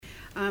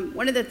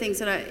One of the things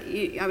that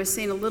I was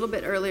saying a little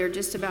bit earlier,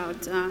 just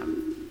about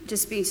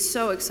just being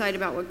so excited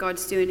about what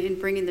God's doing in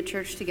bringing the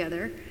church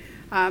together.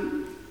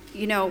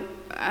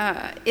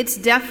 It's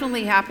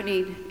definitely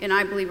happening, and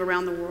I believe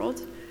around the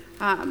world,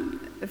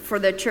 for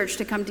the church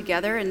to come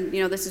together. And,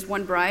 this is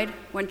one bride,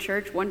 one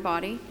church, one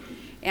body.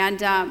 And,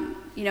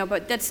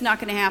 but that's not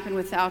going to happen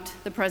without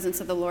the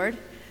presence of the Lord.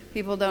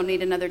 People don't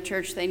need another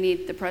church. They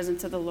need the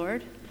presence of the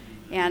Lord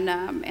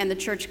and the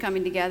church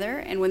coming together.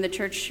 And when the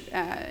church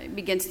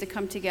begins to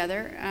come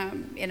together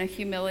in a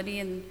humility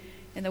and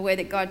in the way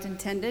that God's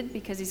intended,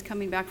 because he's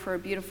coming back for a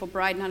beautiful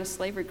bride, not a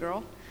slavery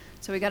girl.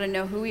 So we got to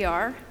know who we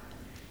are.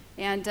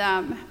 And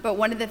but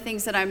one of the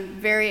things that I'm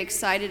very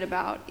excited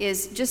about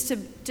is just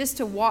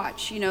to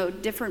watch,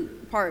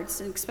 different parts,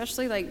 and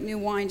especially like New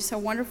Wine, just how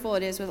wonderful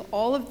it is with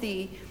all of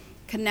the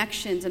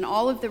connections and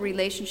all of the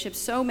relationships.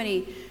 So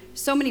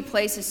many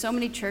places, so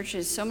many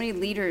churches, so many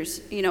leaders,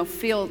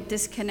 feel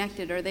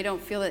disconnected, or they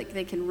don't feel like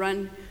they can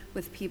run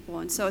with people.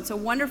 And so it's a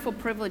wonderful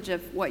privilege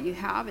of what you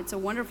have. It's a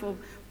wonderful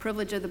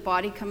privilege of the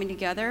body coming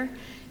together.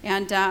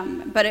 And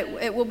but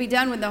it will be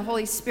done when the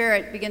Holy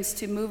Spirit begins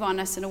to move on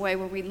us in a way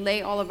where we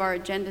lay all of our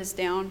agendas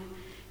down,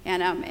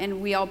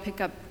 and we all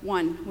pick up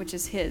one, which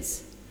is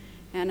His.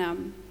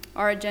 And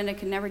our agenda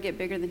can never get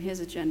bigger than His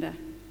agenda.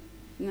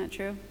 Isn't that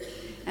true?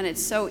 And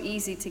it's so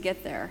easy to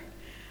get there.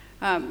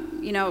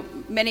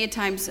 Many a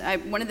times,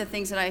 one of the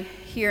things that I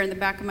hear in the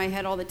back of my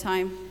head all the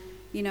time,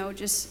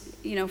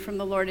 from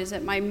the Lord, is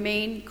that my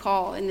main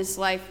call in this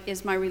life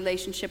is my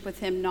relationship with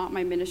Him, not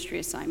my ministry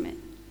assignment.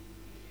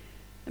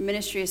 The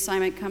ministry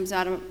assignment comes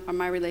out of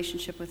my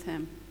relationship with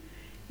Him.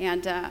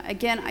 And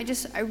again,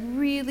 I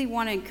really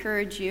want to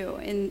encourage you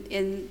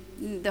in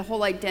the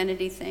whole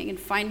identity thing and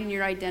finding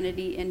your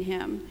identity in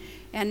Him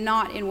and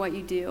not in what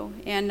you do.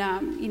 And,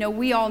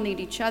 we all need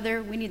each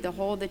other. We need the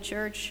whole of the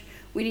church.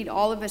 We need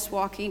all of us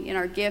walking in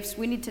our gifts.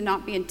 We need to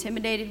not be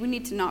intimidated. We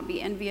need to not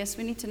be envious.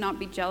 We need to not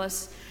be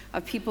jealous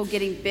of people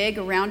getting big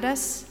around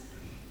us.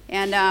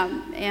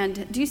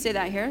 And do you say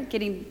that here?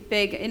 Getting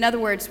big. In other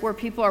words, where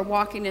people are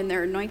walking in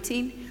their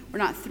anointing, we're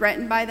not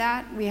threatened by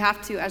that. We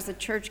have to, as the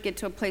church, get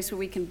to a place where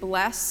we can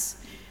bless.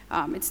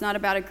 It's not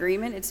about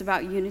agreement. It's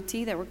about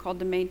unity, that we're called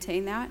to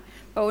maintain that.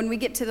 But when we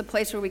get to the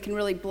place where we can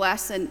really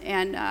bless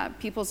and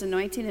people's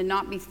anointing and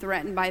not be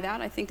threatened by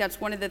that, I think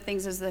that's one of the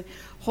things as the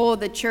whole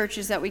of the church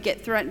is that we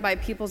get threatened by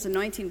people's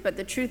anointing. But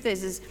the truth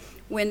is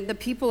when the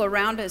people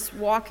around us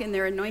walk in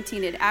their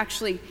anointing, it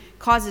actually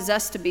causes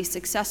us to be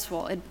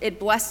successful. It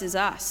blesses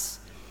us.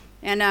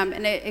 And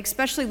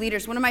especially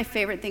leaders. One of my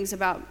favorite things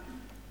about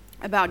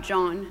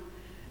John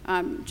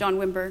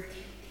Wimber,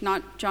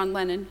 not John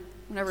Lennon,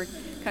 whatever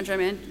country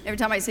I'm in. Every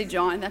time I say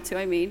John, that's who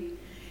I mean.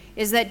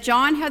 Is that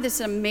John had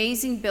this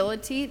amazing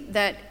ability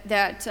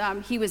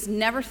that he was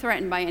never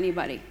threatened by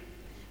anybody.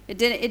 It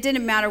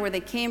didn't matter where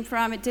they came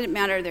from. It didn't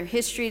matter their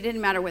history. It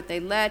didn't matter what they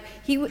led.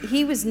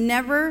 He was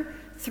never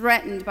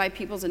threatened by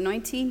people's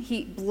anointing.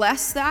 He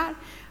blessed that.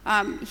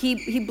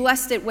 He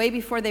blessed it way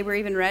before they were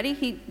even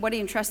ready. What he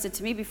entrusted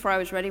to me before I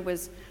was ready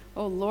was,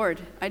 oh Lord,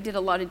 I did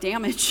a lot of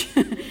damage.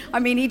 I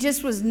mean, he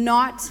just was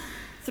not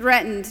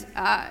threatened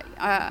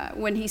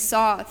when he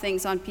saw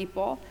things on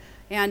people.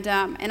 And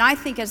I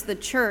think as the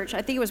church,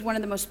 I think it was one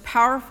of the most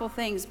powerful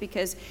things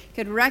because he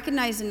could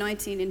recognize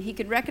anointing and he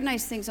could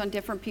recognize things on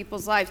different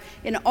people's lives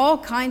in all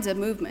kinds of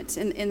movements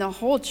in the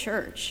whole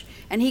church.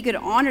 And he could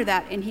honor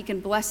that and he can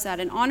bless that.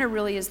 And honor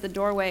really is the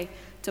doorway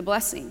to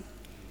blessing.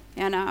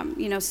 And,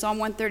 Psalm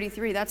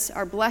 133, that's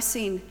our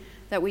blessing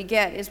that we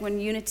get is when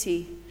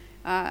unity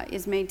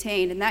is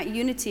maintained. And that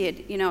unity,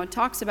 it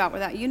talks about where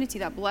that unity,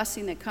 that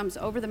blessing that comes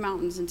over the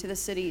mountains into the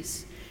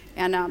cities.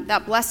 And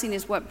that blessing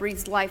is what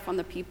breathes life on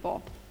the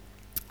people.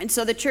 And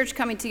so the church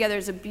coming together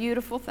is a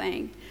beautiful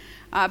thing.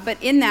 But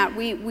in that,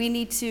 we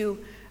need to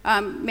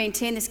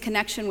maintain this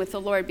connection with the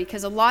Lord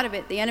because a lot of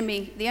it, the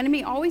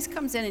enemy always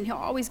comes in and he'll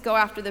always go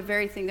after the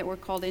very thing that we're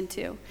called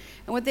into.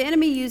 And what the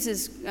enemy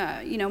uses,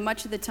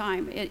 much of the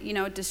time,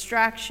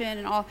 distraction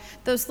and all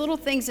those little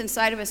things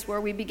inside of us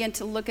where we begin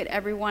to look at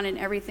everyone and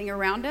everything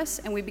around us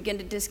and we begin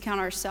to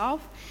discount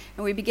ourselves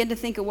and we begin to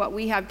think of what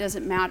we have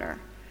doesn't matter.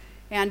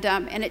 And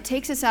it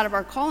takes us out of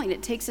our calling.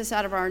 It takes us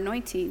out of our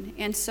anointing.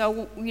 And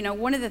so,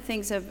 one of the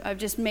things of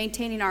just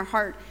maintaining our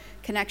heart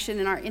connection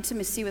and our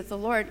intimacy with the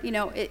Lord,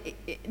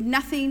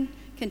 nothing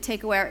can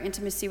take away our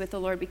intimacy with the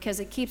Lord because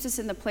it keeps us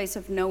in the place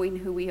of knowing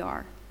who we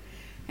are.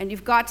 And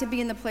you've got to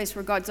be in the place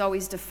where God's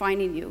always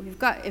defining you.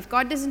 If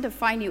God doesn't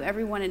define you,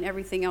 everyone and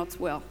everything else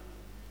will.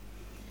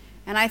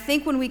 And I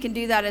think when we can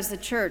do that as the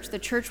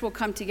church will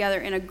come together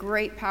in a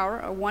great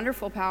power, a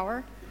wonderful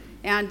power.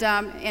 And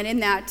in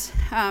that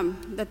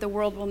the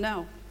world will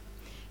know.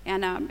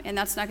 And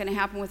that's not going to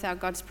happen without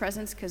God's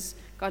presence because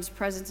God's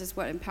presence is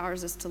what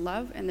empowers us to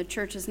love. And the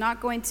church is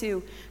not going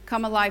to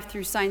come alive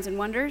through signs and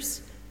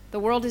wonders. The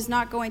world is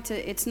not going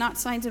to, it's not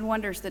signs and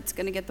wonders that's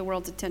going to get the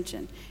world's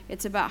attention.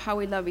 It's about how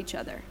we love each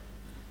other.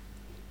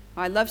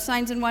 I love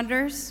signs and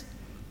wonders,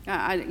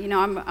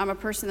 I'm a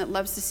person that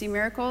loves to see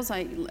miracles.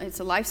 It's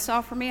a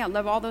lifestyle for me. I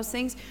love all those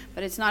things,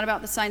 but it's not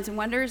about the signs and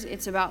wonders.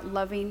 It's about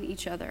loving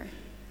each other.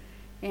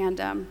 And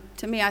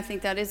to me, I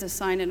think that is a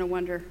sign and a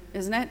wonder,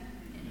 isn't it?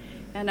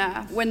 And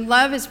when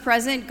love is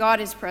present,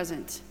 God is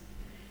present.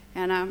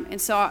 And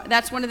so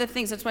that's one of the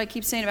things. That's why I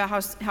keep saying about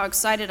how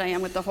excited I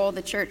am with the whole of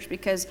the church,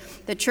 because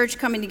the church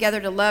coming together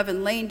to love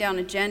and laying down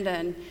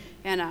agenda,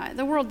 and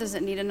the world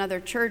doesn't need another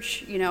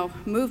church,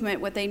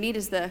 movement. What they need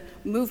is the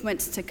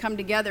movements to come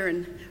together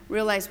and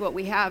realize what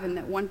we have, and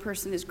that one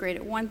person is great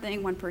at one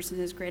thing, one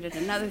person is great at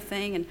another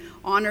thing, and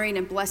honoring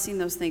and blessing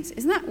those things.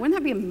 Wouldn't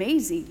that be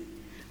amazing?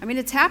 I mean,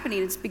 it's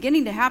happening. It's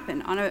beginning to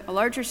happen on a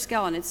larger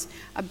scale, and it's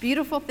a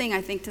beautiful thing,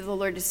 I think, to the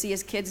Lord to see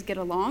his kids get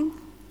along.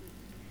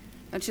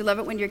 Don't you love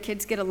it when your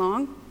kids get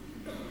along?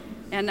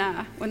 And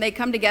when they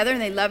come together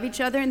and they love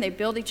each other and they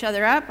build each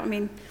other up, I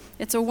mean,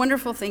 it's a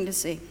wonderful thing to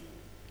see.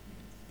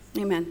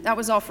 Amen. That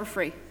was all for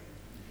free.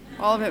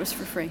 All of it was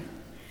for free.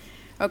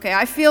 Okay,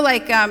 I feel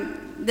like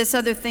this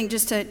other thing,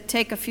 just to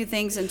take a few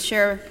things and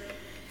share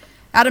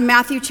out of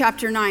Matthew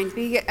chapter 9,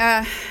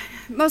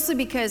 mostly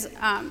because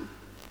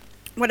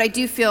what I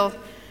do feel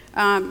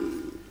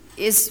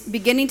is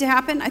beginning to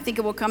happen. I think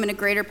it will come in a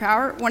greater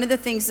power. One of the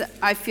things that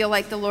I feel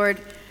like the Lord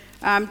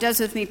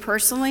does with me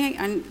personally,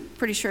 I'm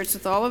pretty sure it's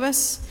with all of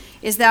us,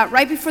 is that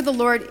right before the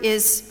Lord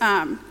is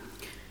going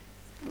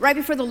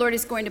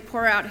to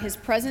pour out his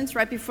presence,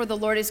 right before the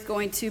Lord is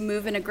going to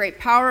move in a great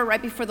power,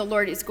 right before the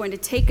Lord is going to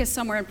take us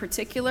somewhere in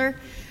particular,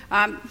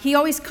 he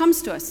always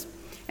comes to us.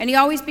 And he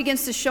always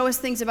begins to show us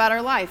things about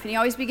our life. And he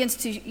always begins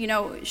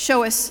to,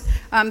 show us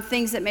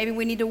things that maybe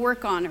we need to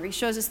work on, or he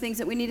shows us things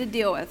that we need to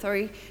deal with, or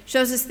he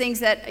shows us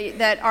things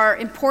that are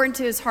important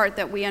to his heart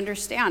that we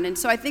understand. And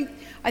so I think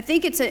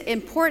it's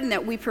important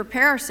that we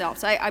prepare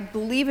ourselves. I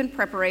believe in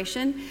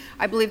preparation.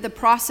 I believe the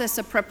process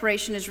of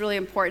preparation is really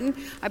important.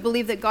 I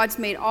believe that God's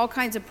made all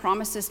kinds of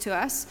promises to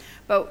us.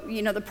 But,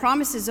 the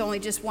promise is only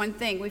just one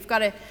thing. We've got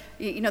to,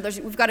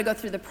 we've got to go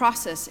through the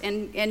process.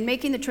 And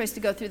making the choice to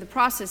go through the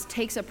process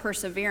takes a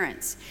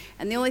perseverance.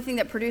 And the only thing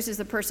that produces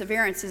the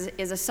perseverance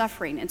is a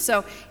suffering. And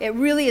so it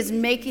really is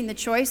making the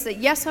choice that,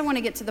 yes, I want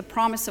to get to the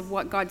promise of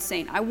what God's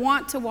saying. I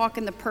want to walk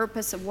in the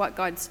purpose of what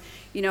God's,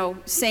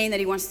 saying that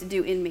he wants to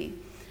do in me.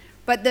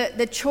 But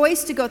the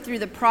choice to go through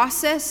the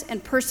process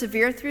and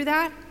persevere through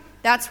that,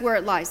 that's where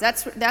it lies.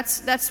 That's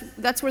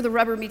where the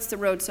rubber meets the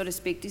road, so to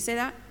speak. Do you say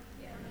that?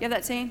 You have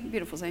that saying?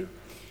 Beautiful saying.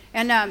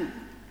 And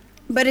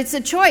but it's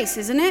a choice,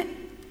 isn't it?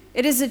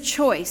 It is a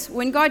choice.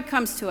 When God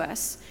comes to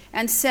us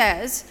and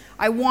says,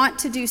 I want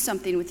to do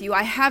something with you,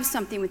 I have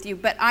something with you,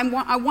 but I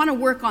want to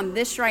work on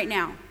this right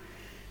now.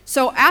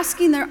 So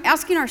asking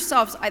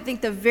ourselves, I think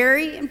the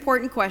very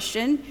important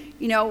question,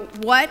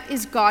 what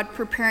is God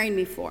preparing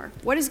me for?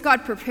 What is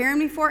God preparing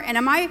me for? And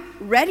am I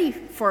ready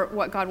for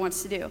what God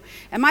wants to do?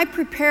 Am I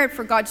prepared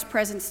for God's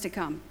presence to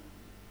come?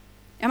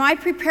 Am I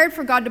prepared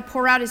for God to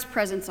pour out his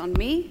presence on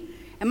me?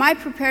 Am I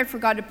prepared for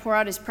God to pour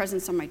out his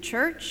presence on my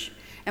church?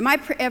 Am I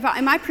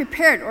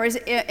prepared, or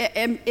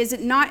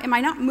am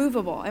I not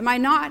movable? Am I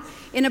not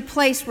in a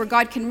place where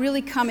God can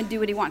really come and do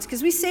what he wants?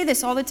 Because we say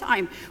this all the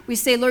time. We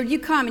say, Lord, you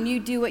come and you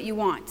do what you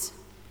want.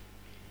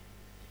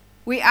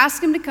 We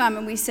ask him to come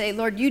and we say,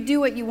 Lord, you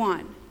do what you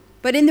want.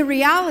 But in the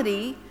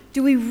reality,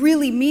 do we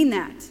really mean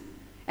that?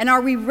 And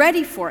are we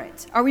ready for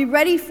it? Are we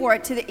ready for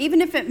it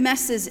even if it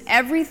messes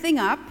everything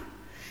up?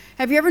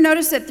 Have you ever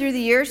noticed that through the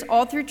years,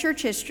 all through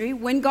church history,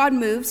 when God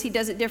moves, he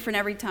does it different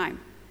every time?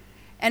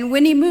 And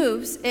when he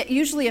moves, it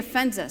usually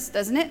offends us,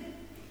 doesn't it?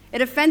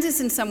 It offends us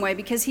in some way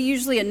because he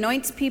usually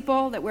anoints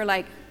people that we're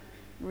like,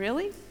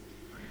 really?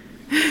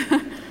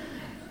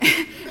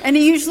 And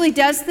he usually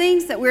does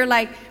things that we're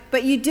like,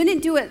 but you didn't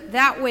do it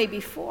that way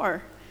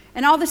before.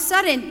 And all of a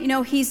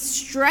sudden, he's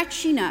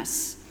stretching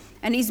us.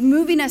 And he's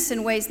moving us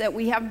in ways that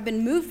we haven't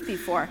been moved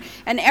before.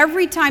 And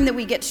every time that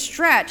we get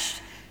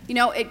stretched,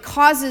 it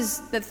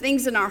causes the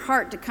things in our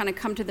heart to kind of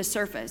come to the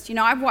surface.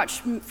 I've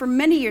watched for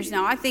many years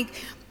now. I think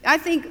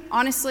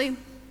honestly,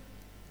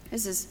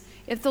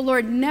 if the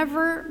Lord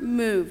never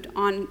moved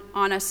on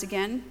us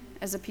again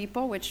as a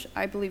people, which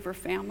I believe we're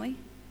family,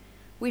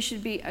 we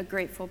should be a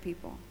grateful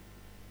people.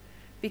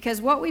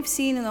 Because what we've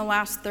seen in the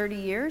last 30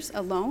 years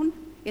alone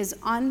is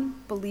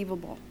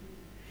unbelievable.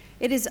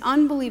 It is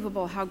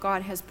unbelievable how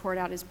God has poured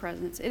out his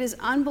presence. It is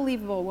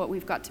unbelievable what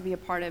we've got to be a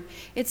part of.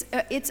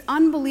 It's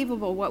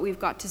unbelievable what we've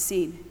got to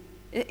see,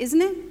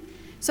 isn't it?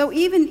 So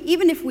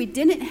even if we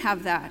didn't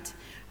have that,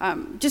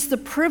 just the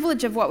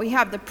privilege of what we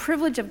have, the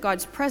privilege of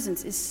God's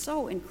presence is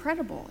so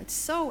incredible. It's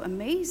so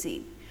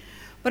amazing.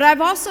 But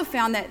I've also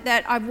found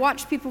that I've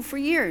watched people for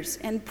years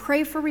and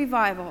pray for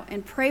revival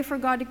and pray for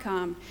God to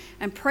come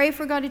and pray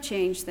for God to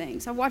change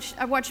things.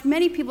 I've watched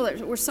many people that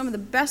were some of the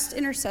best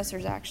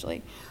intercessors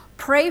actually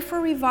pray for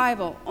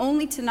revival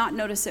only to not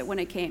notice it when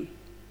it came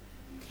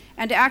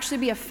and to actually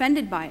be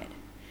offended by it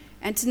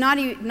and to not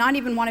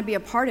even want to be a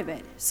part of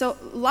it. So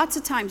lots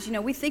of times,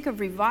 we think of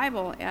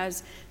revival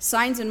as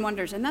signs and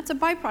wonders, and that's a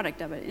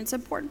byproduct of it. It's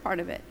an important part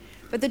of it.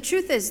 But the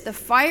truth is, the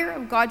fire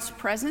of God's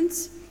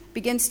presence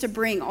begins to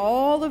bring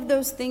all of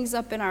those things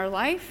up in our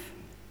life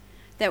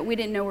that we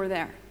didn't know were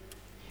there.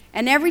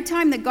 And every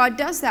time that God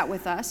does that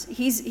with us,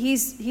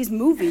 he's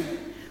moving.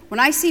 When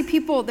I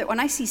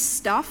see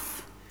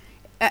stuff,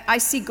 I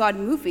see God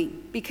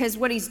moving, because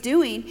what he's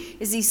doing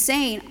is he's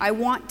saying, I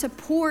want to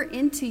pour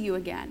into you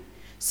again.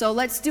 So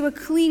let's do a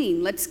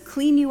cleaning. Let's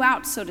clean you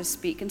out, so to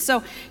speak. And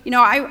so,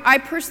 I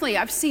personally,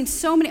 I've seen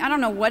so many, I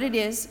don't know what it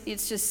is.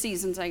 It's just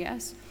seasons, I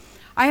guess.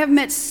 I have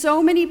met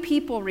so many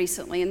people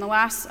recently in the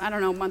last,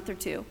 month or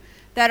two,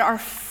 that are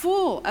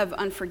full of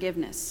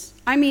unforgiveness.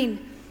 I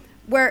mean,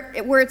 where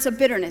it's a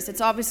bitterness.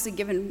 It's obviously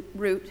given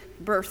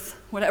birth,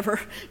 whatever,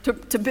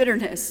 to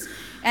bitterness.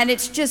 And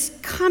it's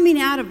just coming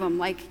out of them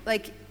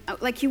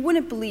like you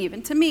wouldn't believe.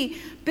 And to me,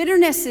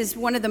 bitterness is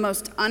one of the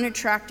most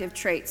unattractive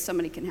traits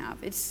somebody can have.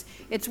 It's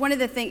one of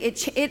the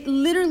things, it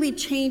literally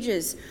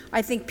changes,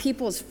 I think,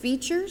 people's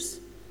features.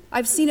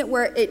 I've seen it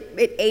where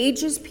it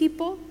ages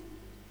people.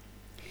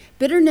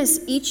 Bitterness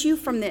eats you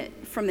from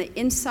the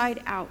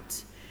inside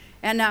out.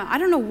 And I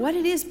don't know what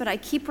it is, but I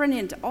keep running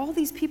into all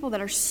these people that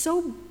are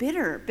so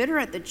bitter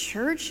at the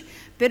church,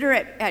 bitter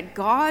at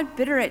God,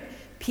 bitter at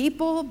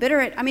people,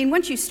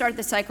 once you start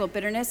the cycle of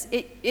bitterness,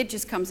 it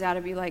just comes out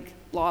of you like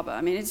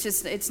lava.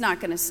 It's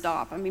not going to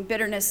stop.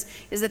 Bitterness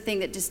is a thing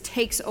that just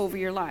takes over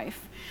your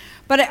life.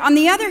 But on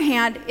the other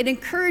hand, it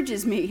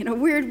encourages me in a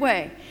weird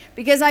way,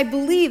 because I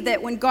believe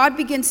that when God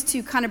begins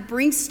to kind of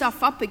bring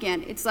stuff up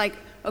again, it's like,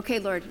 okay,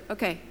 Lord,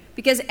 okay.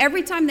 Because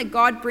every time that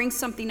God brings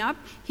something up,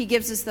 he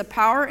gives us the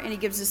power and he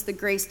gives us the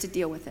grace to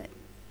deal with it.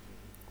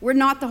 We're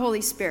not the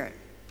Holy Spirit.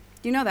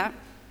 Do you know that?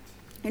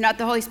 You're not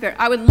the Holy Spirit.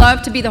 I would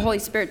love to be the Holy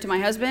Spirit to my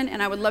husband,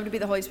 and I would love to be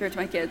the Holy Spirit to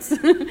my kids.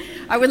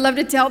 I would love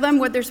to tell them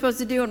what they're supposed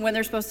to do and when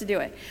they're supposed to do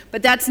it.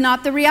 But that's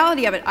not the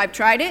reality of it. I've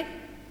tried it.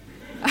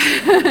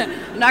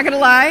 I'm not going to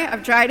lie.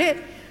 I've tried it.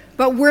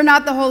 But we're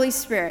not the Holy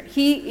Spirit.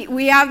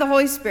 We have the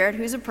Holy Spirit,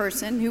 who's a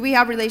person, who we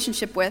have a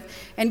relationship with,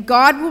 and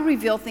God will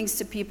reveal things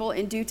to people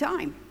in due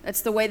time.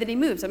 That's the way that he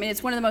moves.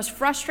 It's one of the most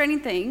frustrating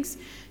things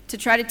to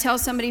try to tell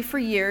somebody for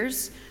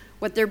years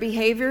what their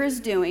behavior is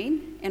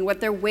doing and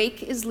what their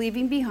wake is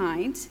leaving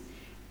behind,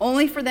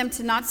 only for them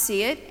to not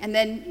see it, and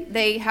then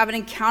they have an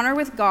encounter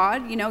with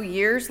God,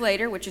 years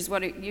later, which is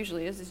what it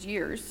usually is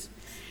years.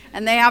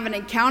 And they have an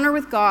encounter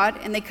with God,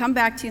 and they come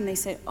back to you and they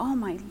say, oh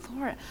my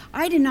Lord,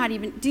 I did not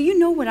even, do you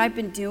know what I've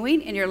been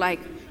doing? And you're like,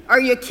 are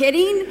you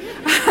kidding?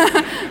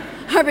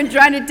 I've been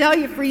trying to tell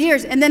you for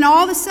years. And then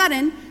all of a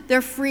sudden,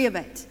 they're free of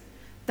it.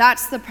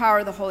 That's the power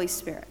of the Holy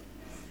Spirit.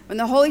 When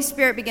the Holy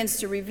Spirit begins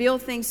to reveal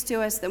things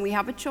to us, then we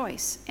have a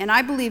choice. And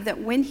I believe that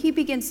when he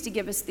begins to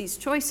give us these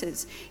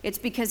choices, it's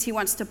because he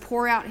wants to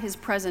pour out his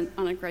presence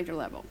on a greater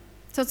level.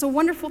 So it's a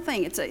wonderful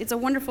thing. It's a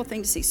wonderful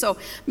thing to see. So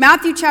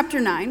Matthew chapter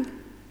 9.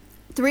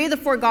 3 of the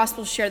 4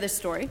 Gospels share this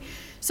story.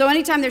 So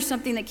anytime there's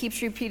something that keeps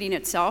repeating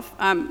itself,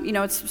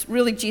 it's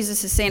really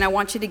Jesus is saying, I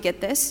want you to get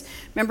this.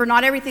 Remember,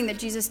 not everything that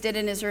Jesus did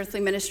in his earthly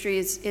ministry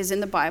is in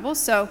the Bible.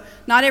 So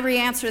not every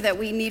answer that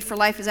we need for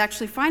life is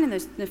actually found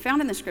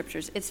in the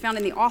Scriptures. It's found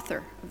in the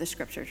author of the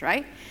Scriptures,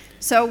 right?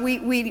 So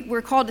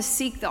we're called to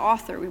seek the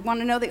author. We want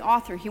to know the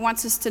author. He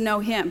wants us to know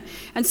him.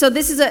 And so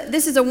this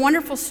is a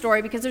wonderful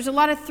story, because there's a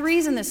lot of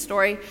 3s in this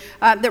story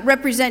that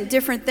represent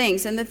different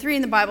things. And the 3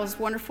 in the Bible is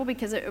wonderful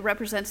because it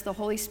represents the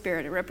Holy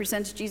Spirit. It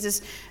represents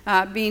Jesus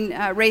being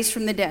raised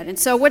from the dead. And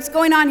so what's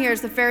going on here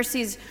is the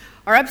Pharisees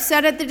are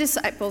upset at the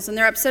disciples, and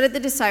they're upset at the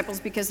disciples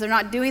because they're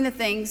not doing the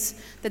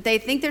things that they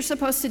think they're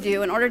supposed to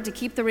do in order to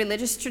keep the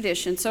religious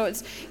tradition. So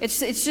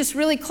it's just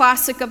really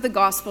classic of the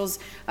Gospels,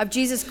 of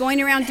Jesus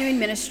going around doing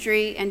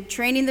ministry and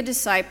training the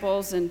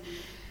disciples and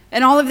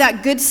all of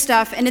that good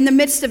stuff. And in the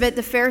midst of it,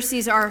 the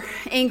Pharisees are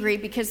angry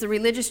because the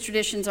religious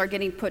traditions are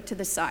getting put to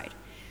the side.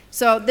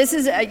 So this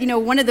is,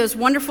 one of those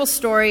wonderful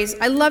stories.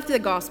 I love the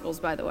Gospels,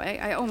 by the way.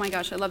 Oh my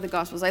gosh, I love the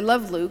Gospels. I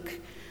love Luke.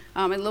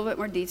 A little bit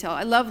more detail.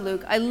 I love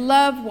Luke. I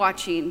love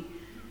watching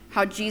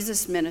how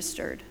Jesus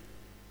ministered.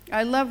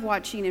 I love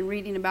watching and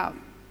reading about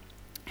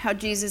how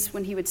Jesus,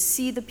 when he would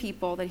see the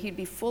people, that he'd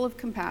be full of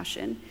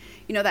compassion,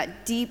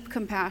 that deep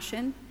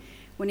compassion,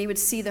 when he would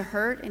see the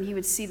hurt and he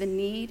would see the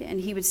need and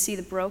he would see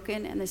the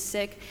broken and the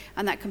sick,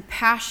 and that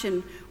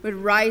compassion would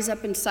rise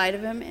up inside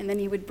of him, and then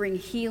he would bring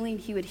healing.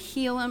 He would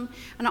heal them.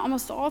 And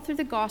almost all through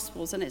the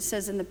Gospels, and it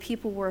says, and the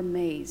people were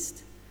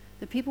amazed.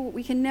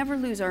 We can never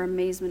lose our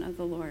amazement of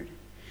the Lord.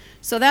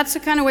 So that's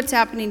kind of what's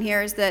happening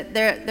here, is that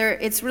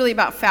it's really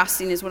about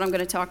fasting is what I'm going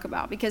to talk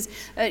about. Because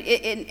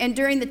and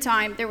during the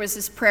time, there was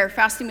this prayer.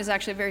 Fasting was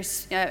actually a very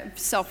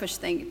selfish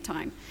thing at the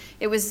time.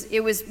 It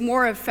was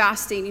more of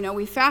fasting.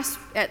 We fast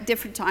at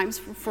different times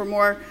for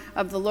more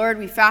of the Lord.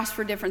 We fast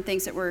for different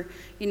things that we're,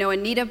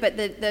 in need of. But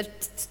the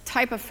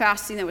type of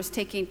fasting that was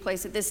taking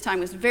place at this time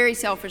was very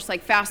selfish,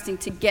 like fasting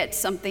to get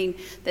something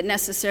that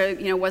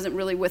necessarily, wasn't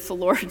really with the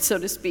Lord, so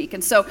to speak.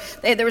 And so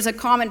there was a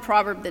common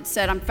proverb that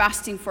said, I'm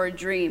fasting for a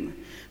dream.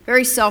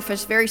 Very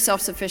selfish, very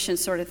self-sufficient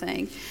sort of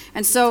thing.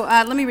 And so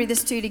let me read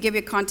this to you to give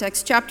you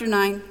context. Chapter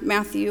 9,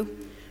 Matthew,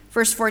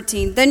 Verse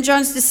 14, then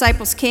John's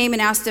disciples came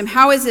and asked him,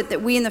 how is it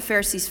that we and the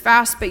Pharisees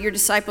fast, but your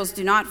disciples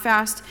do not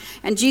fast?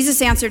 And Jesus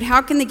answered,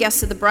 how can the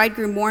guests of the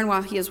bridegroom mourn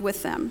while he is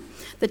with them?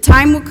 The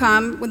time will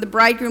come when the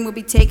bridegroom will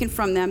be taken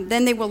from them,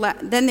 then they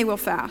will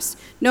fast.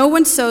 No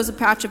one sews a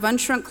patch of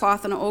unshrunk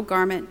cloth on an old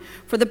garment,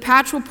 for the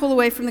patch will pull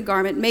away from the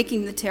garment,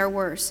 making the tear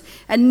worse.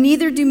 And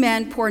neither do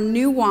men pour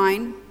new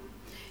wine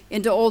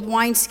into old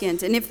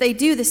wineskins. And if they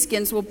do, the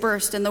skins will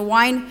burst, and the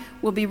wine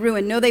will be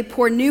ruined. No, they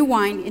pour new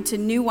wine into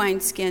new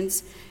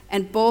wineskins,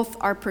 and both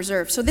are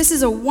preserved. So this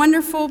is a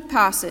wonderful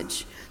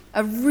passage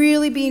of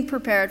really being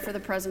prepared for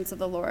the presence of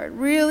the Lord,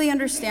 really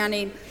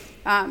understanding.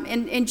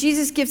 And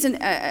Jesus gives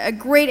a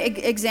great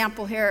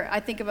example here,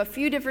 I think, of a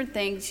few different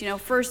things.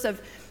 First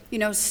of,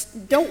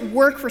 don't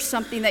work for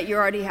something that you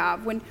already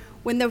have. When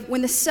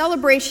the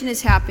celebration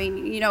is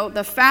happening,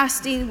 the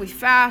fasting, we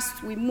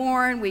fast, we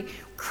mourn, we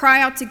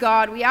cry out to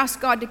God, we ask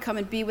God to come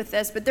and be with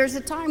us. But there's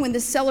a time when the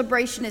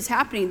celebration is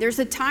happening. There's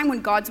a time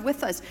when God's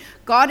with us.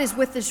 God is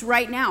with us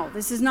right now.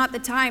 This is not the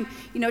time,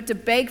 to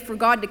beg for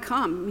God to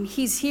come. I mean,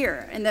 he's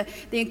here. And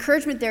the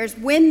encouragement there is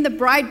when the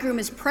bridegroom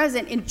is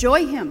present,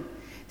 enjoy him.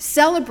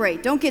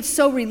 Celebrate. Don't get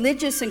so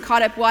religious and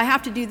caught up, well, I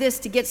have to do this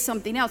to get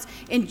something else.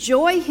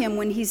 Enjoy him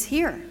when he's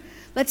here.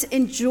 Let's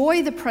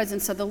enjoy the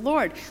presence of the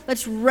Lord.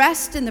 Let's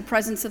rest in the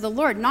presence of the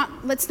Lord.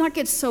 Let's not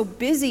get so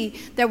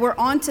busy that we're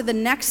on to the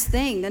next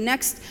thing, the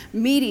next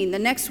meeting, the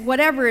next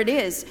whatever it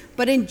is.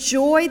 But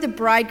enjoy the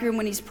bridegroom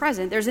when he's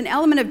present. There's an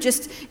element of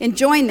just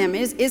enjoying them,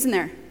 isn't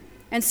there?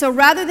 And so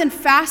rather than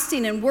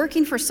fasting and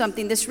working for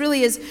something, this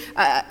really is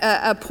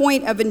a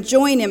point of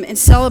enjoying him and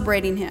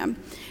celebrating him.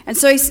 And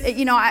so,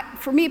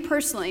 for me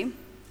personally,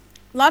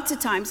 lots of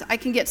times I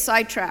can get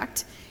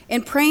sidetracked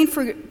in praying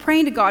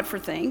to God for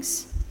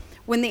things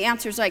when the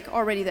answer's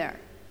already there.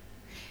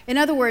 In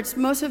other words,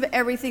 most of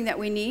everything that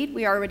we need,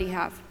 we already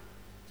have. Do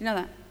you know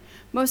that?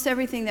 Most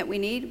everything that we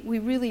need, we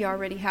really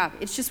already have.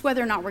 It's just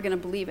whether or not we're going to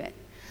believe it.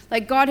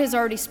 God has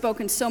already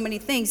spoken so many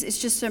things. It's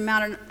just a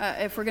matter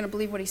if we're going to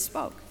believe what he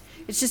spoke.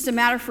 It's just a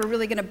matter if we're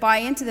really going to buy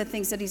into the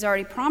things that he's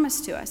already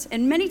promised to us.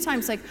 And many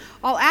times,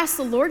 I'll ask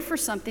the Lord for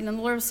something, and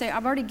the Lord will say,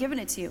 I've already given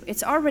it to you.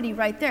 It's already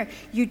right there.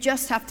 You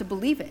just have to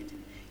believe it.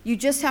 You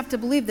just have to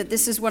believe that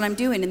this is what I'm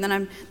doing, and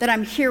that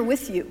I'm here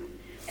with you.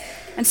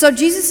 And so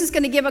Jesus is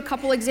going to give a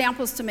couple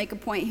examples to make a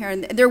point here.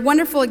 And they're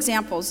wonderful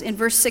examples in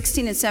verse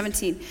 16 and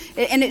 17.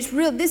 And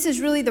this is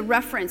really the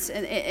reference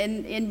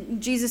in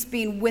Jesus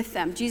being with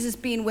them, Jesus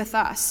being with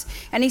us.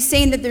 And he's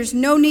saying that there's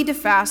no need to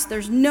fast.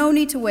 There's no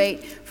need to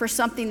wait for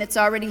something that's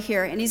already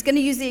here. And he's going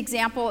to use the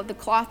example of the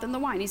cloth and the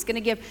wine. He's going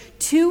to give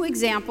two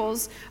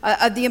examples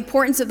of the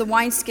importance of the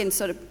wineskin,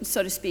 so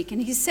to speak.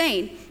 And he's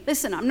saying,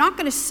 listen, I'm not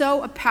going to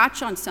sew a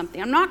patch on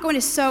something. I'm not going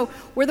to sew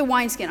where the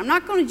wineskin. I'm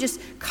not going to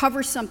just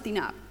cover something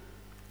up.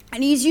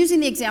 And he's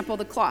using the example of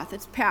the cloth.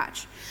 It's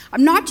patch.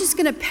 I'm not just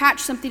going to patch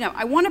something up.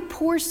 I want to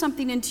pour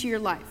something into your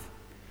life.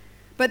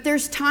 But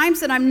there's times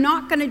that I'm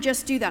not going to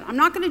just do that. I'm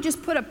not going to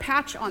just put a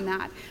patch on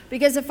that.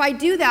 Because if I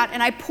do that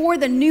and I pour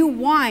the new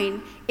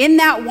wine in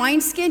that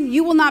wineskin,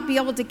 you will not be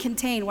able to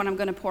contain what I'm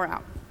going to pour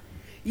out.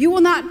 You will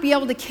not be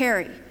able to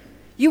carry.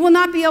 You will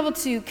not be able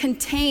to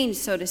contain,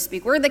 so to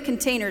speak. We're the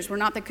containers. We're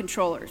not the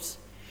controllers.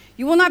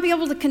 You will not be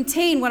able to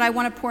contain what I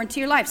want to pour into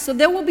your life. So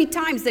there will be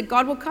times that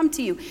God will come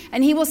to you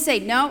and he will say,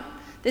 no,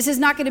 this is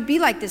not going to be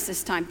like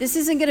this time. This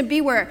isn't going to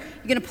be where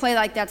you're going to play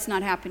like that's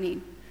not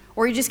happening.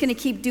 Or you're just going to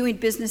keep doing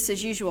business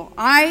as usual.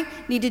 I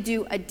need to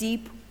do a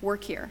deep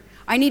work here.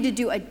 I need to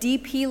do a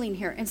deep healing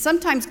here. And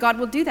sometimes God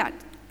will do that.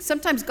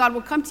 Sometimes God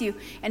will come to you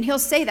and he'll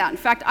say that. In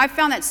fact, I've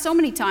found that so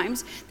many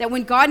times that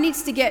when God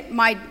needs to get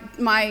my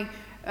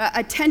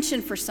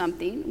attention for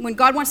something, when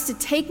God wants to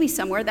take me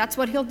somewhere, that's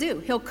what he'll do.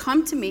 He'll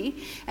come to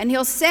me and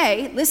he'll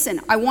say,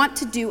 listen, I want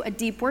to do a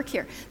deep work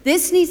here.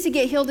 This needs to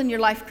get healed in your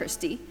life,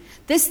 Christy.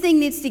 This thing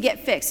needs to get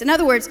fixed. In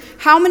other words,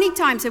 how many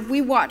times have we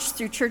watched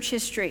through church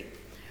history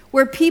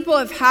where people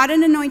have had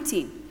an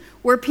anointing,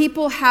 where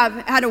people have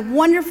had a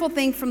wonderful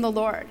thing from the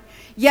Lord,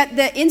 yet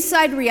the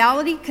inside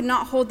reality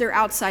cannot hold their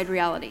outside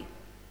reality?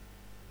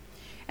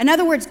 In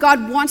other words,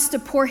 God wants to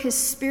pour his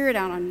spirit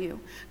out on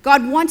you.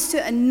 God wants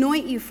to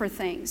anoint you for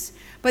things.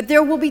 But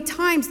there will be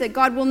times that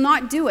God will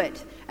not do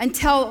it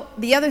until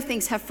the other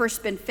things have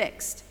first been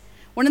fixed.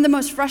 One of the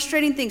most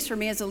frustrating things for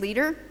me as a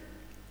leader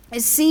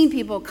is seeing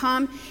people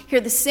come,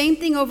 hear the same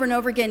thing over and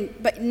over again,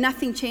 but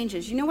nothing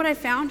changes. You know what I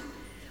found?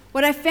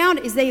 What I found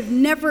is they've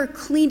never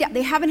cleaned out.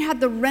 They haven't had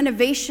the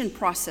renovation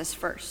process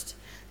first.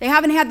 They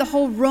haven't had the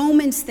whole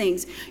Romans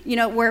things,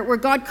 where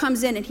God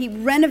comes in and he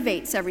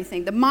renovates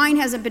everything. The mind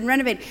hasn't been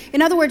renovated.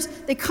 In other words,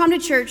 they come to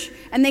church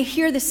and they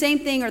hear the same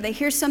thing or they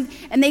hear something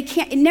and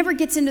it never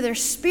gets into their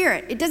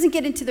spirit. It doesn't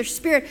get into their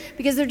spirit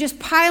because they're just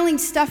piling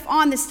stuff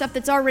on this stuff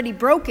that's already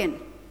broken.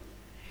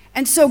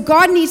 And so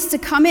God needs to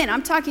come in.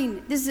 I'm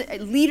talking, this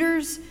is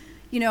leaders,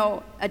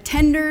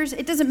 attenders.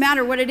 It doesn't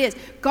matter what it is.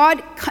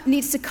 God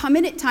needs to come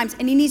in at times,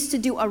 and he needs to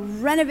do a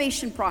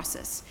renovation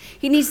process.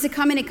 He needs to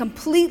come in and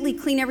completely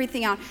clean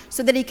everything out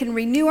so that he can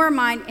renew our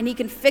mind and he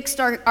can fix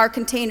our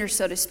containers,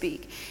 so to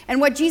speak. And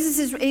what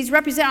Jesus he's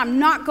representing, I'm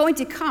not going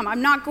to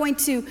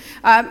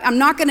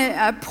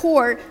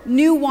pour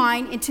new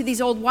wine into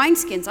these old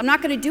wineskins. I'm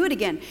not going to do it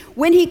again.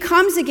 When he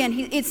comes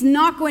again, it's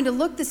not going to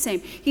look the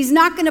same. He's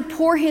not going to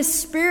pour his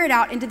Spirit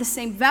out into the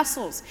same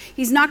vessels.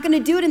 He's not going to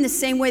do it in the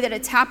same way that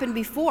it's happened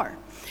before.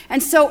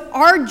 And so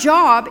our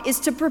job is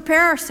to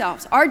prepare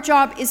ourselves. Our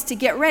job is to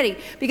get ready,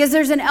 because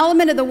there's an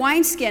element of the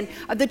wineskin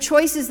of the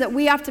choices that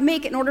we have to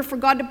make in order for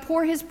God to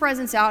pour his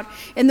presence out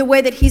in the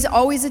way that he's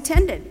always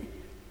intended.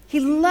 He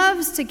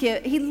loves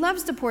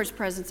to pour his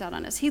presence out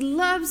on us. He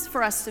loves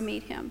for us to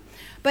meet him.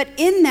 But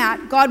in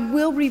that, God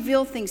will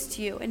reveal things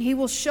to you, and he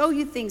will show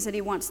you things that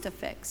he wants to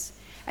fix.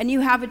 And you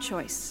have a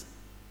choice.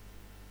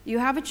 You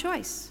have a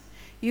choice.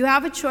 You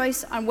have a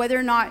choice on whether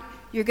or not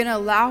you're going to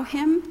allow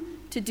him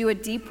to do a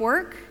deep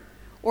work,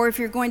 or if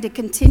you're going to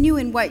continue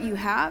in what you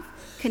have,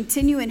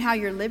 continue in how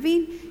you're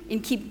living,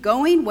 and keep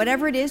going,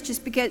 whatever it is.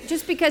 Just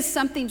because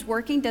something's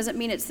working doesn't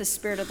mean it's the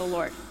Spirit of the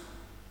Lord.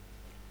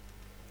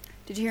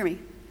 Did you hear me?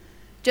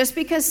 Just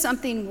because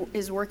something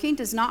is working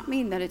does not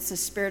mean that it's the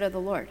Spirit of the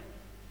Lord.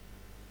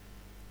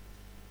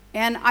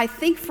 And I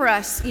think for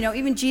us,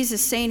 even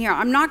Jesus saying here,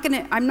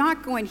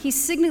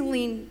 he's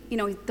signaling,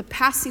 the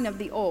passing of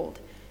the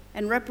old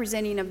and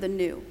representing of the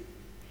new.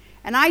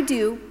 And I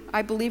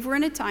believe we're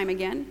in a time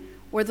again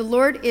where the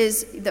Lord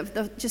is,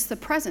 just the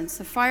presence,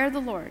 the fire of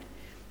the Lord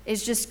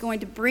is just going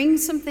to bring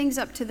some things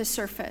up to the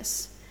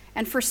surface.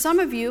 And for some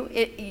of you,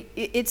 it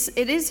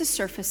is a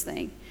surface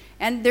thing.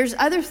 And there's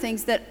other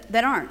things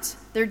that aren't.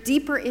 They're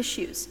deeper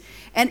issues.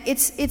 And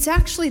it's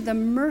actually the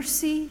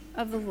mercy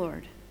of the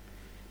Lord.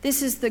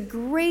 This is the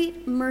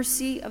great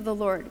mercy of the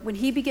Lord when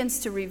he begins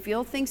to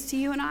reveal things to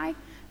you and I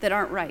that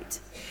aren't right.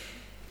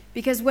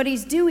 Because what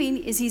he's doing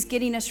is he's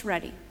getting us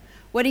ready.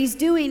 What he's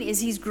doing is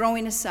he's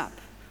growing us up.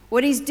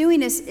 What he's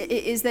doing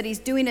is that he's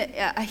doing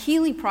a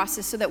healing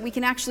process so that we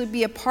can actually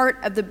be a part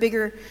of the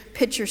bigger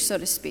picture, so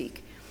to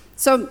speak.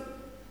 So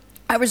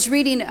I was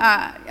reading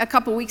a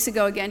couple weeks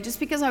ago again, just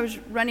because I was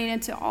running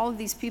into all of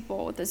these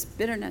people with this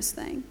bitterness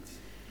thing.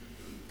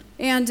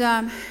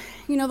 And,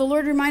 the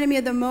Lord reminded me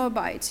of the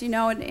Moabites,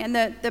 and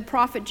the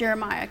prophet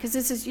Jeremiah, because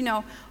this is,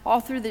 all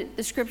through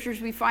the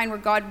scriptures we find where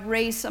God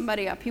raised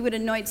somebody up. He would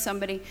anoint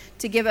somebody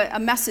to give a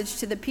message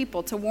to the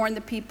people, to warn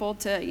the people,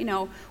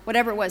 to,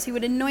 whatever it was. He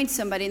would anoint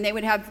somebody, and they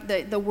would have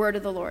the word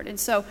of the Lord. And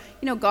so,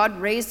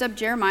 God raised up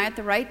Jeremiah at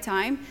the right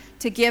time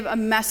to give a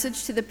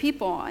message to the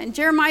people. And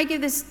Jeremiah gave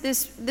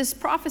this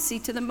prophecy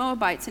to the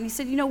Moabites, and he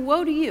said,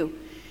 woe to you.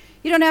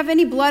 You don't have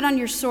any blood on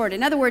your sword.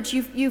 In other words,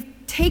 you've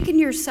taken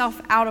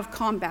yourself out of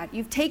combat.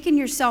 You've taken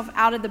yourself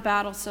out of the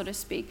battle, so to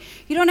speak.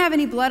 You don't have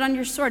any blood on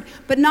your sword.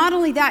 But not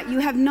only that, you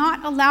have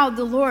not allowed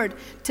the Lord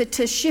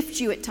to shift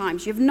you at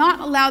times. You have not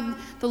allowed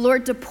the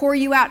Lord to pour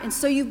you out. And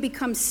so you've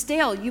become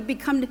stale. You've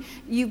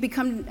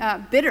become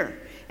bitter.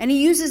 And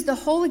he uses the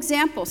whole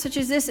example, such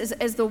as this,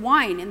 as the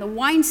wine and the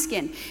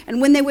wineskin. And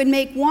when they would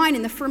make wine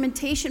in the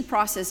fermentation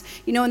process,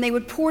 and they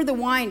would pour the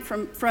wine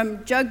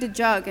from jug to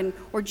jug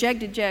or jug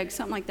to jug,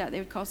 something like that. They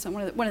would call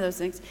one of those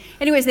things.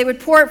 Anyways, they would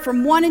pour it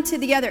from one into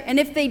the other.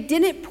 And if they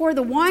didn't pour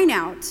the wine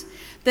out,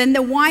 then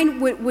the wine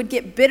would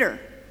get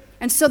bitter.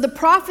 And so the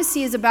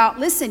prophecy is about,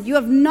 listen, you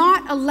have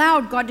not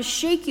allowed God to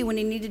shake you when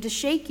he needed to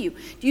shake you.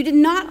 You did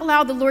not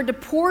allow the Lord to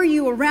pour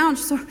you around,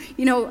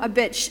 a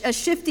bit, a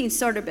shifting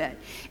sort of bit.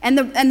 And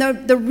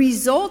the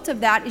result of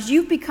that is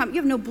you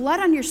have no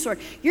blood on your sword.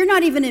 You're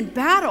not even in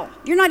battle.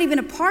 You're not even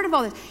a part of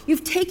all this.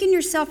 You've taken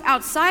yourself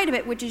outside of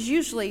it, which is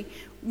usually,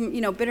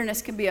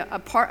 bitterness can be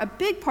a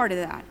big part of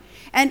that.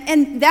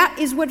 And that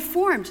is what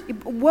forms.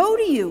 Woe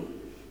to you,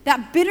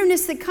 that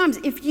bitterness that comes.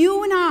 If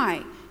you and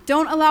I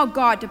don't allow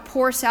God to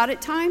pour us out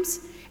at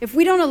times, if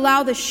we don't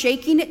allow the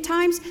shaking at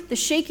times, the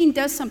shaking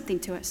does something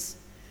to us.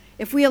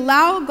 If we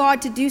allow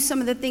God to do some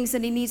of the things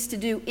that he needs to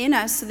do in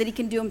us so that he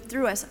can do them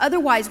through us,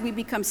 otherwise we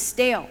become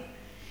stale.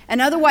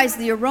 And otherwise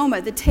the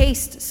aroma, the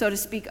taste, so to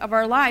speak, of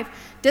our life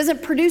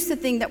doesn't produce the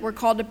thing that we're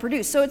called to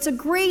produce. So it's a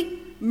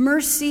great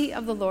mercy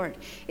of the Lord.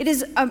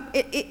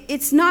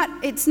 It's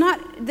not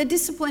the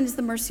discipline is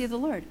the mercy of the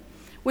Lord.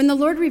 When the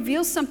Lord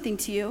reveals something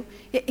to you,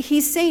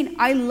 he's saying,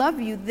 I love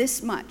you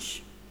this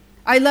much.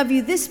 I love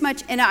you this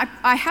much, and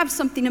I have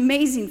something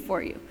amazing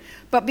for you.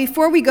 But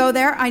before we go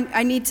there,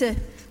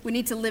 we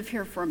need to live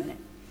here for a minute.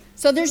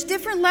 So there's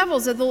different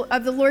levels of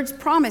the Lord's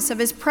promise, of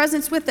his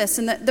presence with us.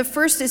 And the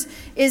first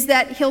is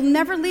that he'll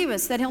never leave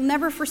us, that he'll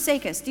never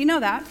forsake us. Do you know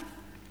that?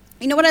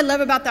 You know what I love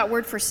about that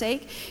word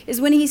forsake?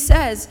 Is when he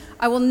says,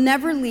 I will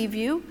never leave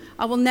you,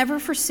 I will never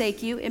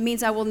forsake you, it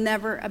means I will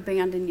never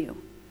abandon you.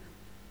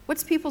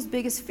 What's people's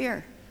biggest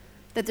fear?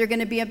 That they're going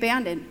to be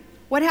abandoned.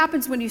 What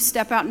happens when you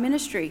step out in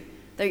ministry?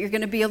 That you're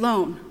going to be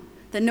alone,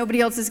 that nobody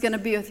else is going to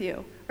be with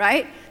you,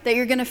 right? That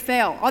you're going to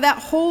fail. All that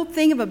whole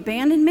thing of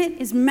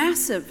abandonment is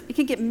massive. It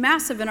can get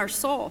massive in our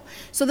soul.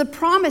 So the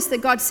promise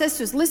that God says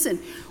to us, listen,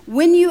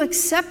 when you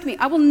accept me,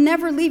 I will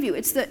never leave you.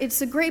 It's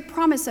the great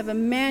promise of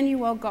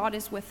Emmanuel, God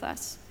is with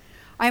us.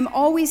 I am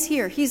always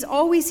here. He's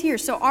always here.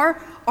 So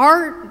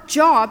our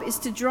job is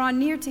to draw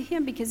near to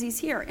him because he's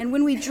here. And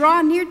when we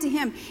draw near to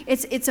him,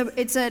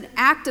 it's an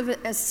act of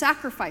a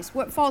sacrifice.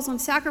 What falls on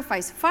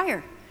sacrifice?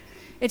 Fire.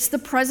 It's the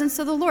presence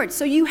of the Lord.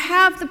 So you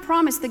have the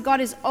promise that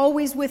God is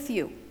always with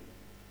you.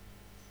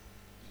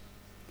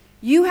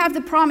 You have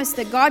the promise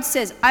that God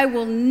says, I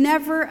will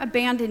never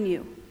abandon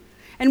you.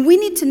 And we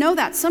need to know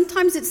that.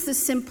 Sometimes it's the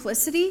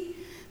simplicity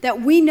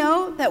that we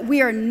know that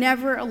we are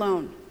never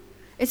alone.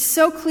 It's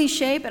so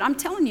cliche, but I'm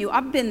telling you,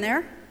 I've been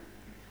there.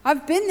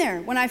 I've been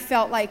there when I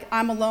felt like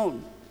I'm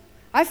alone.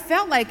 I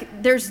felt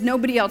like there's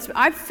nobody else.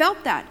 I've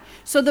felt that.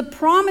 So the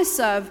promise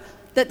of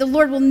that the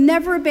Lord will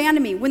never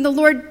abandon me, when the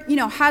Lord,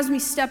 has me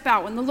step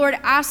out, when the Lord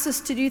asks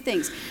us to do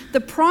things,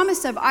 the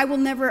promise of I will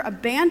never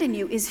abandon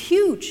you is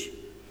huge.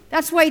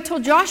 That's why he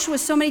told Joshua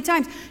so many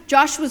times.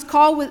 Joshua's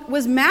call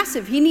was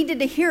massive. He needed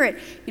to hear it,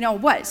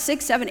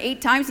 6, 7,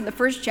 8 times in the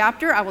first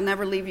chapter. I will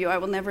never leave you. I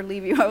will never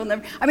leave you. I will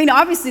never. I mean,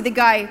 obviously the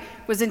guy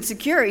was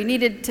insecure. He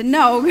needed to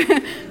know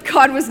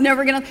God was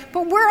never going to.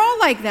 But we're all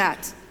like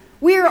that.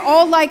 We are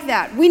all like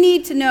that. We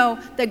need to know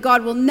that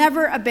God will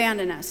never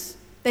abandon us,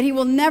 that he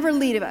will never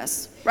leave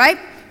us, right?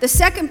 The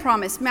second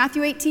promise,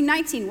 Matthew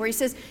 18:19, where he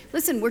says,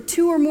 listen, where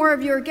 2 or more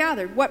of you are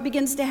gathered, what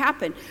begins to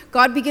happen?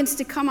 God begins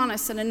to come on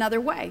us in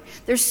another way.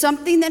 There's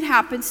something that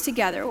happens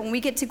together when we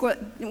get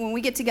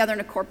together in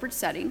a corporate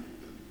setting.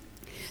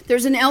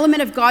 There's an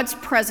element of God's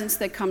presence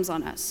that comes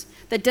on us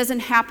that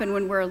doesn't happen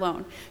when we're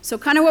alone. So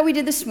kind of what we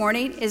did this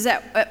morning is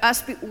that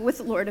us with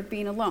the Lord of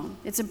being alone.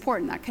 It's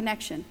important, that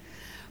connection.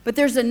 But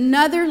there's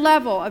another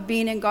level of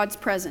being in God's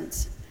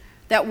presence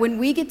that when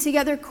we get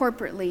together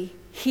corporately,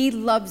 he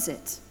loves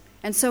it.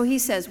 And so he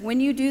says, when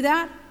you do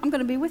that, I'm going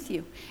to be with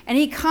you. And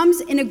he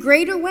comes in a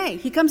greater way.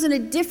 He comes in a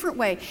different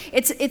way.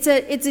 It's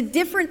a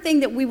different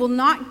thing that we will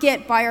not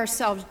get by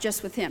ourselves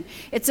just with him.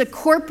 It's a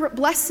corporate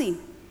blessing.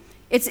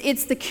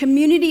 It's the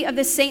community of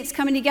the saints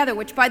coming together,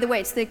 which, by the way,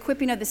 it's the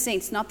equipping of the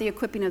saints, not the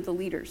equipping of the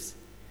leaders.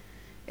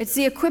 It's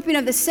the equipping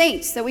of the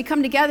saints that we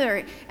come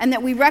together and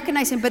that we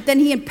recognize him, but then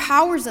he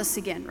empowers us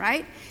again,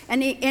 right?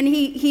 And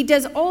he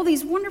does all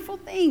these wonderful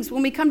things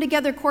when we come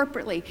together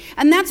corporately.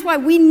 And that's why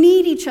we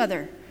need each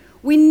other.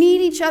 We need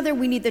each other.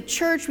 We need the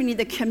church. We need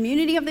the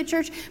community of the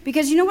church.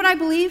 Because you know what I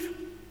believe?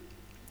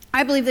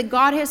 I believe that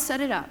God has set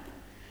it up,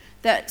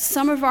 that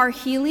some of our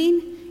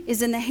healing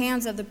is in the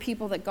hands of the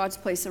people that God's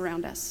placed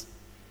around us.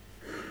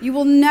 You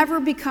will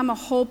never become a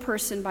whole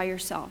person by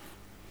yourself.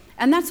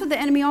 And that's what the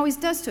enemy always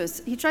does to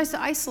us. He tries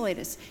to isolate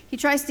us. He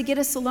tries to get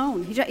us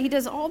alone. He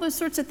does all those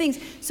sorts of things.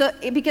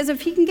 Because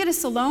if he can get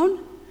us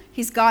alone,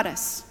 he's got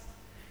us.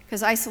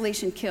 Because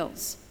isolation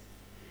kills.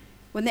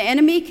 When the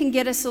enemy can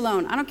get us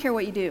alone, I don't care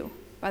what you do,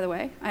 by the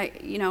way. I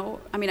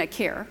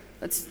care.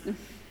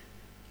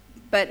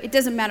 But it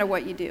doesn't matter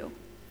what you do.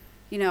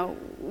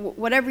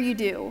 Whatever you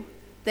do,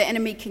 the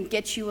enemy can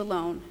get you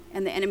alone,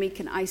 and the enemy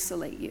can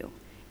isolate you.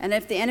 And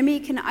if the enemy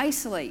can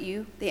isolate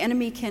you, the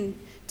enemy can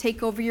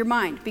take over your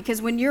mind.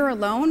 Because when you're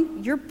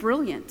alone, you're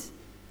brilliant.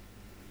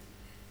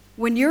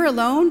 When you're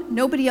alone,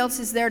 nobody else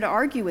is there to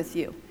argue with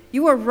you.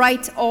 You are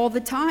right all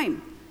the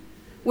time.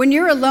 When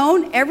you're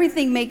alone,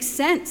 everything makes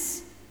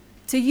sense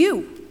to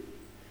you.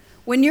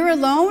 When you're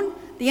alone,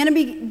 the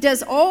enemy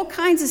does all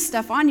kinds of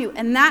stuff on you,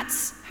 and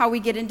that's how we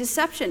get in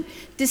deception.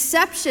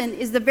 Deception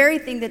is the very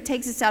thing that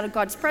takes us out of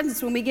God's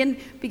presence when we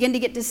begin to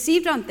get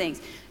deceived on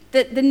things.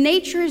 The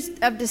nature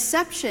of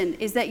deception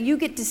is that you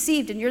get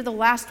deceived and you're the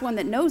last one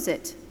that knows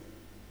it.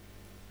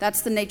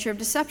 That's the nature of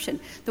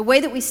deception. The way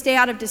that we stay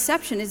out of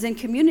deception is in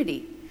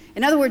community.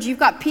 In other words, you've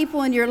got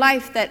people in your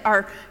life that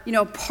are,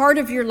 part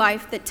of your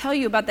life that tell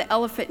you about the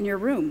elephant in your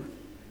room.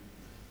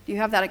 Do you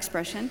have that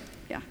expression?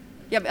 Yeah.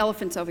 You have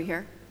elephants over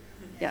here.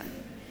 Yeah.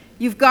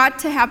 You've got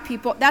to have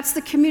people. That's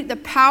the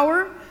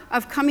power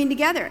of coming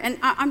together. And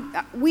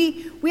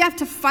we have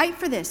to fight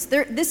for this.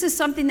 This is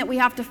something that we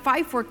have to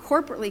fight for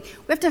corporately.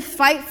 We have to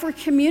fight for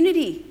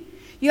community.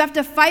 You have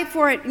to fight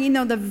for it,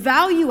 the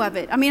value of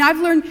it. I mean, I've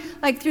learned,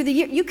 through the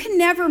year, you can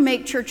never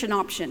make church an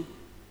option.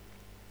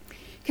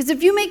 Because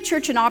if you make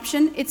church an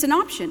option, it's an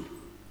option.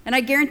 And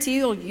I guarantee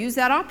you'll use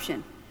that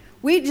option.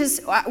 We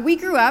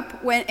grew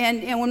up when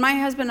my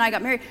husband and I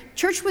got married,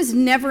 church was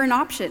never an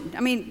option.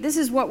 I mean, this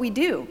is what we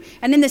do.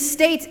 And in the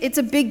States, it's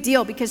a big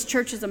deal because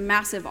church is a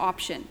massive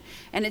option.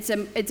 And it's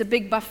a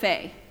big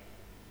buffet.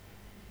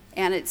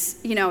 And it's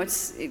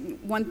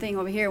one thing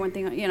over here, one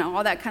thing,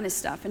 all that kind of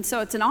stuff. And so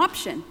it's an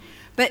option.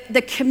 But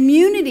the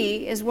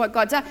community is what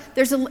God's at.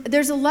 There's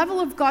a level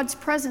of God's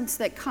presence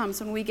that comes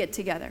when we get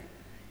together.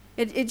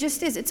 It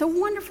just is. It's a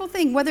wonderful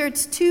thing. Whether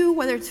it's 2,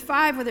 whether it's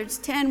 5, whether it's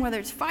 10, whether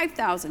it's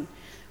 5,000.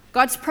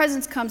 God's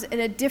presence comes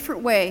in a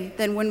different way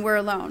than when we're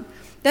alone.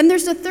 Then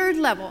there's a third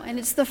level, and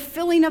it's the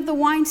filling of the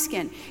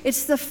wineskin.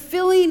 It's the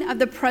filling of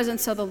the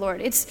presence of the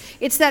Lord.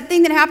 It's that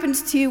thing that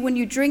happens to you when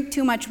you drink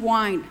too much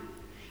wine.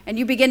 and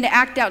you begin to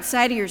act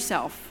outside of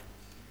yourself.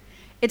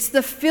 It's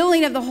the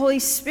filling of the Holy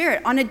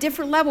Spirit on a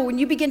different level when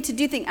you begin to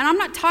do things. And I'm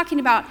not talking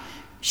about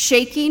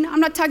shaking. I'm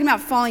not talking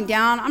about falling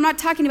down. I'm not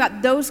talking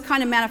about those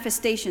kind of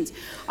manifestations.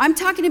 I'm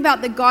talking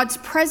about the God's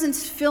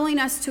presence filling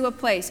us to a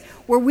place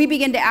where we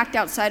begin to act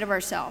outside of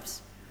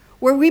ourselves,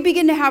 where we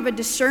begin to have a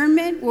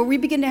discernment, where we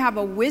begin to have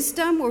a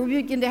wisdom, where we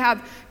begin to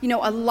have,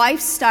 a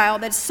lifestyle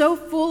that's so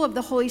full of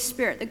the Holy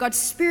Spirit, that God's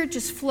Spirit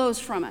just flows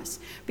from us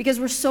because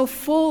we're so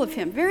full of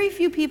Him. Very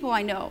few people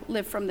I know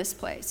live from this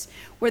place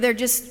where they're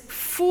just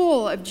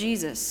full of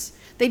Jesus.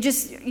 They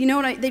just,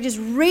 they just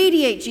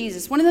radiate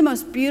Jesus. One of the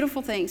most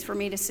beautiful things for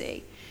me to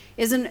see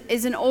is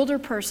an older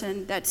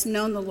person that's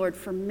known the Lord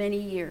for many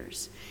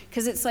years,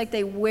 because it's like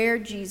they wear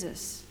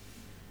Jesus.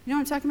 You know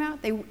what I'm talking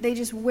about? They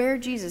just wear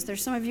Jesus.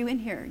 There's some of you in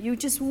here. You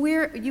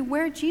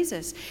wear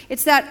Jesus.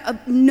 It's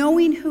that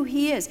knowing who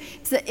He is.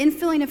 It's the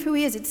infilling of who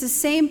He is. It's the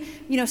same,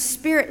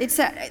 spirit.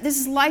 This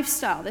is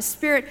lifestyle. The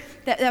spirit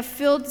that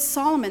filled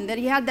Solomon, that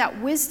he had that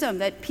wisdom,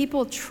 that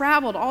people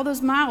traveled all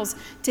those miles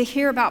to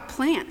hear about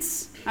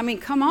plants. I mean,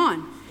 come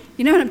on.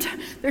 You know what I'm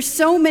talking? There's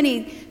so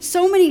many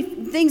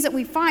things that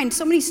we find,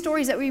 so many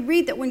stories that we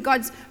read, that when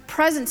God's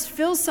presence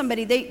fills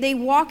somebody, they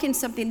walk in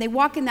something. They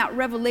walk in that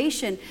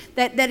revelation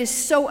that is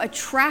so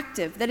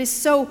attractive, that is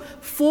so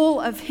full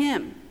of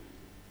Him.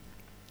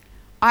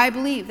 I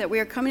believe that we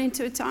are coming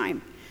into a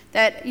time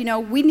that,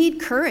 we need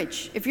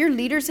courage. If you're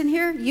leaders in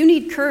here, you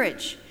need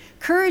courage.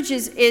 Courage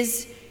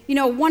is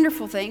a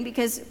wonderful thing,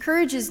 because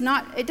courage is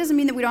not, it doesn't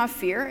mean that we don't have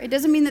fear. It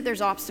doesn't mean that there's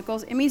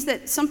obstacles. It means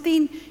that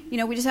something,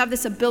 we just have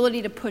this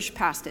ability to push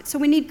past it. So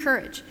we need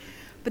courage.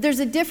 But there's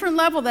a different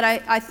level that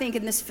I think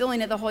in this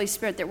filling of the Holy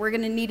Spirit that we're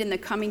going to need in the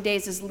coming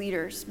days as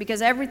leaders,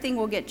 because everything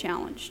will get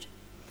challenged.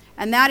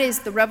 And that is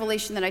the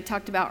revelation that I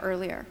talked about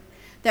earlier,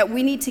 that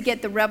we need to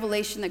get the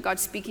revelation that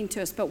God's speaking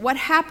to us. But what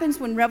happens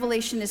when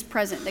revelation is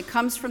present, that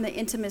comes from the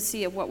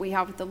intimacy of what we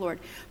have with the Lord,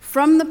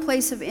 from the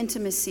place of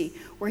intimacy,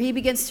 where He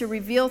begins to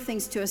reveal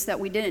things to us that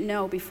we didn't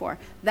know before?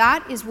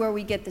 That is where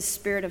we get the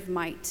spirit of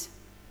might.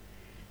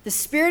 The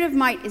spirit of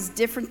might is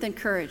different than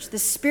courage. The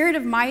spirit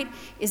of might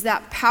is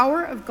that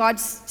power of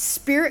God's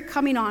Spirit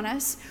coming on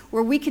us,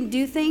 where we can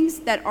do things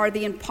that are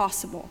the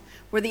impossible,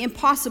 where the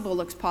impossible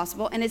looks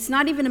possible, and it's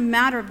not even a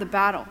matter of the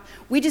battle.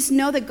 We just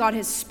know that God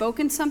has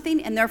spoken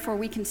something, and therefore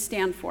we can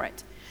stand for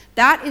it.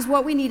 That is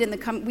what we need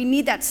we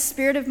need that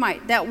spirit of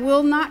might that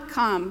will not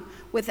come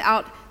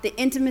without the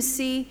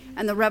intimacy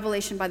and the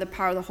revelation by the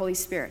power of the Holy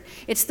Spirit.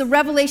 It's the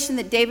revelation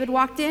that David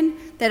walked in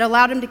that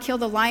allowed him to kill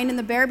the lion and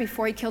the bear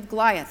before he killed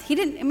Goliath. He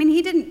didn't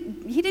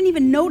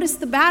even notice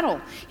the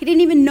battle. He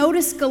didn't even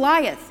notice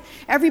Goliath.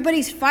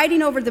 Everybody's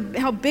fighting over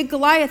how big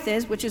Goliath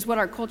is, which is what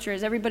our culture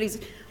is. Everybody's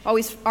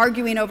always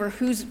arguing over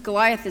whose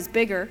Goliath is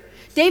bigger.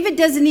 David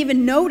doesn't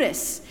even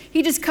notice.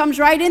 He just comes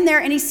right in there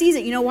and he sees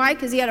it. You know why?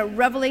 Because he had a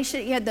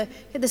revelation. He had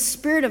the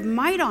spirit of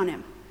might on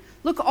him.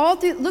 Look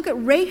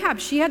at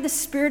Rahab. She had the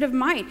spirit of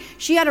might.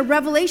 She had a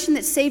revelation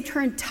that saved her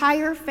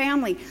entire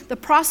family. The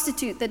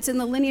prostitute that's in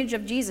the lineage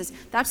of Jesus,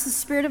 that's the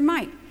spirit of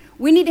might.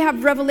 We need to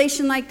have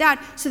revelation like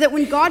that, so that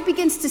when God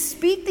begins to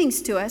speak things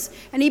to us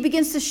and He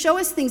begins to show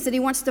us things that He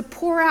wants to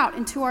pour out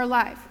into our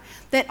life,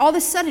 that all of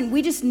a sudden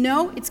we just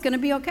know it's going to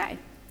be okay.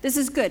 This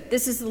is good.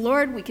 This is the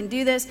Lord. We can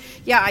do this.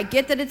 Yeah, I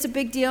get that it's a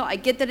big deal. I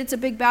get that it's a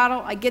big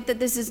battle. I get that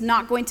this is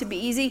not going to be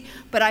easy,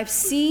 but I've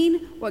seen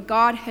what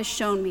God has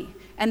shown me.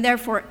 And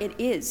therefore, it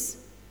is.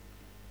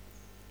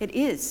 It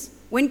is.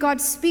 When God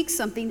speaks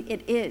something,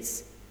 it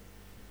is.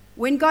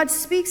 When God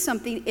speaks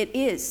something, it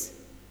is.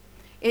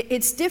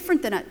 It's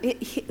different than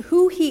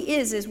who He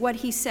is what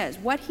He says.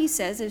 What He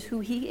says is who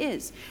He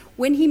is.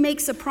 When He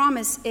makes a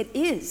promise, it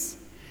is.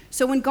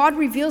 So when God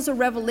reveals a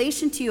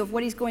revelation to you of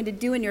what He's going to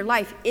do in your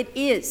life, it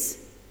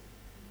is.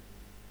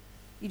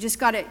 You just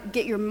got to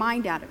get your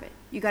mind out of it.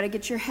 You got to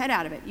get your head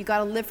out of it. You got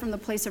to live from the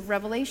place of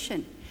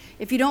revelation.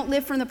 If you don't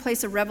live from the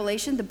place of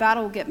revelation, the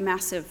battle will get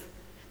massive.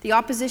 The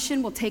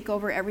opposition will take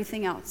over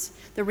everything else.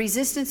 The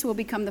resistance will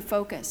become the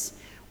focus.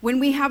 When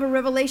we have a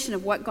revelation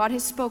of what God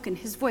has spoken,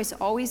 His voice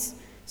always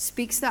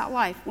speaks that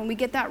life. When we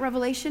get that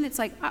revelation, it's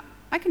like,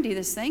 I can do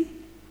this thing.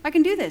 I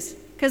can do this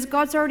because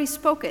God's already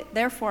spoke it.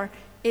 Therefore,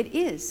 it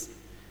is.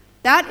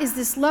 That is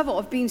this level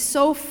of being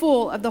so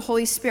full of the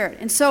Holy Spirit.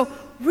 And so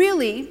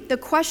really, the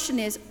question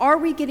is, are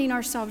we getting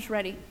ourselves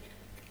ready?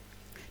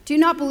 Do you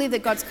not believe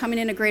that God's coming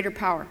in a greater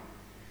power?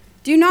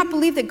 Do you not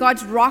believe that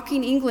God's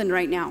rocking England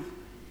right now?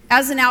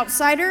 As an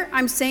outsider,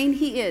 I'm saying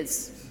He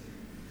is.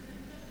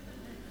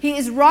 He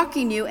is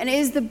rocking you, and it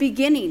is the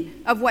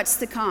beginning of what's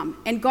to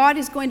come. And God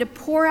is going to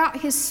pour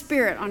out His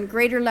Spirit on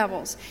greater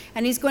levels.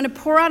 And He's going to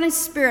pour out His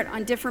Spirit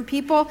on different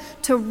people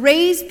to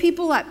raise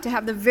people up to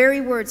have the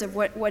very words of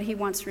what He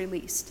wants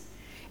released.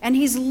 And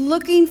He's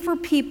looking for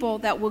people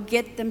that will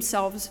get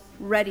themselves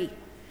ready,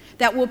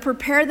 that will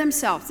prepare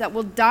themselves, that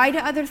will die to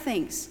other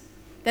things,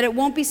 that it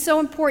won't be so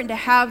important to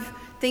have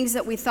things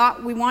that we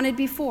thought we wanted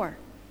before,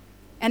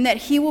 and that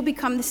He will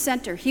become the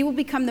center. He will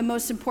become the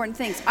most important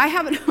things. I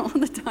have it all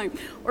the time,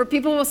 or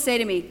people will say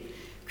to me,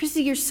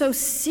 Christy, you're so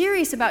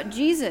serious about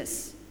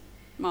Jesus.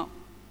 Well,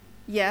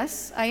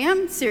 Yes, I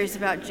am serious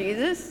about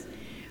Jesus.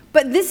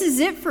 But this is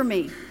it for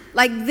me.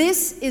 Like,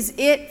 this is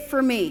it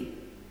for me.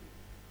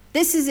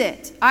 This is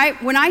it.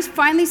 When I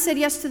finally said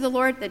yes to the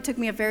Lord, that took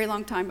me a very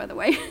long time, by the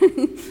way.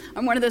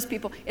 I'm one of those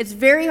people. It's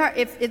very hard.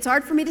 It's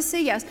hard for me to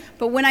say yes,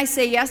 but when I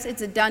say yes,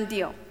 it's a done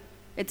deal.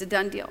 It's a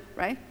done deal,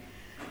 right?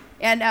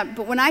 And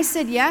but when I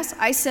said yes,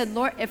 I said,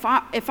 Lord, if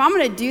I'm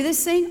going to do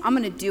this thing, I'm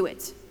going to do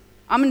it.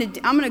 I'm going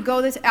to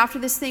go after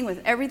this thing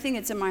with everything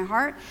that's in my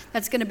heart.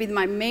 That's going to be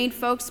my main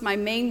focus, my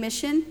main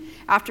mission.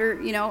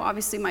 After,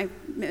 obviously my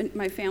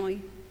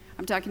family.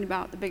 I'm talking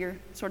about the bigger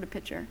sort of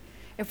picture.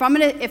 If I'm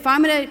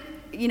gonna,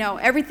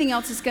 everything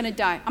else is gonna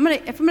die.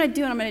 If I'm gonna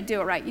do it, I'm gonna do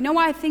it right. You know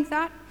why I think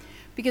that?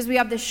 Because we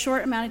have this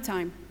short amount of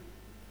time.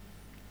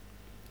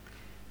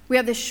 We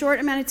have this short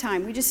amount of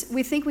time.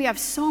 We think we have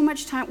so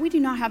much time. We do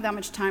not have that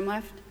much time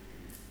left.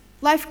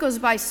 Life goes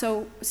by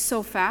so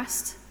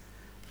fast.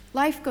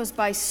 Life goes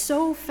by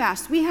so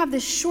fast. We have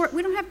this short.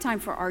 We don't have time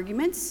for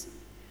arguments.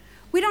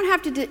 We don't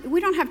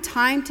have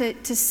time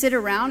to sit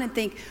around and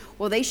think,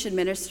 well, they should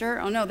minister.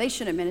 Oh, no, they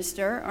shouldn't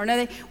minister. Or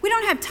no, we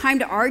don't have time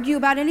to argue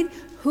about anything.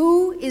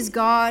 Who is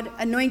God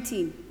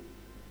anointing?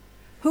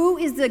 Who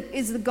is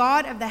the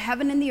God of the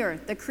heaven and the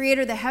earth, the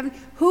creator of the heaven?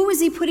 Who is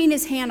he putting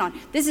his hand on?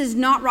 This is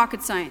not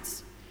rocket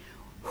science.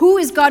 Who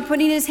is God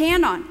putting his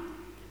hand on?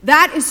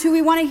 That is who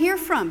we want to hear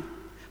from.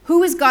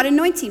 Who is God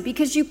anointing?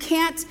 Because you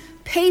can't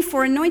pay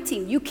for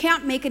anointing. You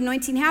can't make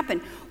anointing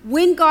happen.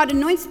 When God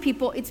anoints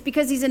people, it's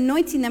because he's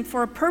anointing them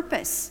for a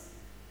purpose.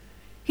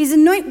 We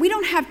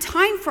don't have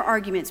time for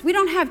arguments. We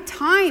don't have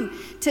time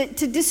to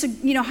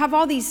have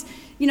all these,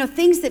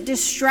 things that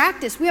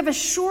distract us. We have a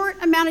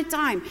short amount of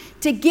time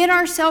to get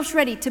ourselves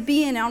ready to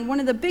be in on one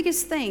of the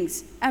biggest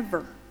things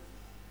ever.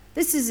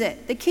 This is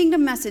it. The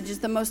kingdom message is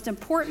the most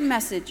important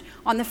message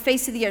on the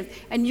face of the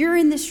earth. And you're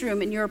in this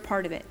room and you're a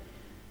part of it.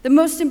 The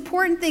most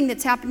important thing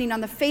that's happening on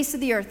the face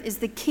of the earth is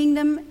the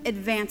kingdom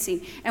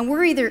advancing. And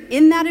we're either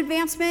in that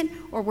advancement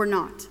or we're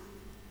not.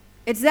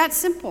 It's that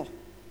simple.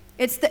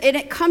 And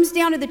it comes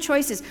down to the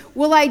choices.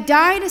 Will I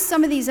die to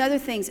some of these other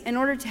things in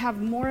order to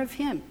have more of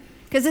him?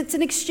 Because it's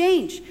an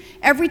exchange.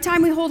 Every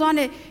time we hold on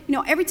to,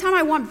 every time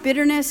I want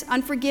bitterness,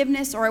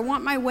 unforgiveness, or I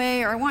want my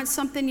way, or I want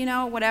something,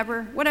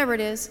 whatever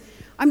it is,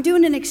 I'm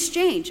doing an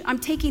exchange. I'm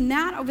taking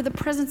that over the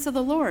presence of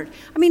the Lord.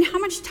 I mean, how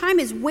much time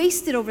is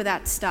wasted over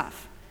that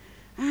stuff?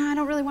 I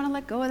don't really want to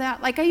let go of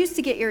that. Like, I used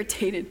to get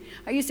irritated.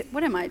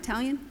 What am I,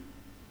 Italian?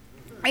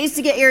 I used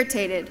to get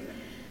irritated.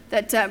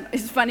 That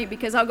is funny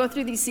because I'll go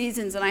through these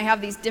seasons and I have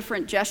these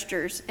different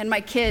gestures. And my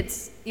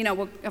kids,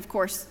 will, of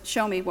course,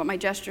 show me what my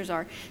gestures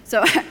are.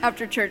 So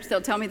after church,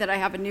 they'll tell me that I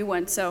have a new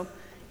one. So,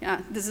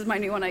 yeah, this is my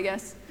new one, I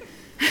guess.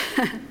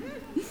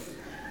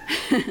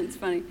 It's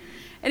funny.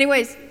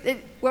 Anyways,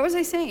 what was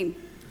I saying?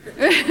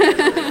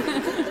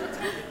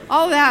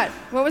 All that.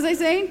 What was I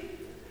saying?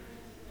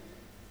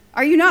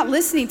 Are you not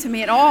listening to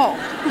me at all?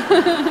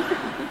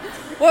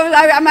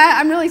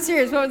 I'm really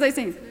serious. What was I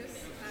saying?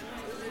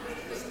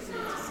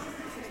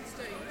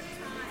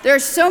 There are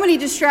so many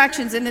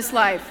distractions in this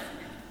life.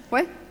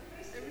 What?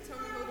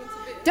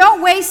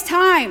 Don't waste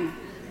time.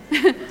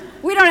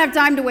 We don't have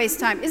time to waste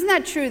time. Isn't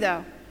that true,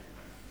 though?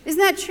 Isn't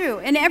that true?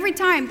 And every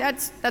time,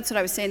 that's what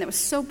I was saying. That was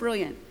so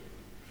brilliant.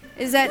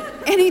 Is that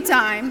any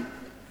time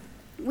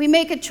we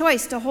make a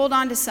choice to hold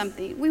on to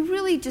something, we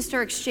really just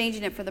are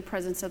exchanging it for the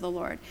presence of the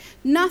Lord.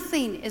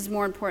 Nothing is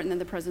more important than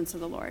the presence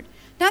of the Lord.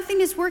 Nothing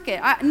is worth it.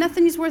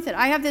 Nothing is worth it.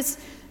 I have this,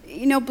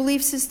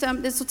 belief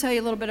system. This will tell you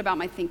a little bit about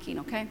my thinking,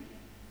 okay?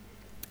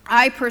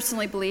 I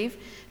personally believe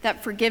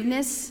that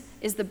forgiveness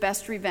is the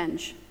best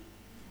revenge.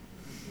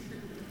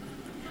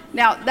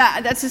 Now,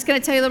 that's just going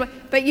to tell you a little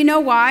bit. But you know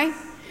why?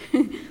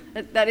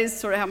 that is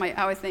sort of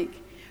how I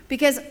think.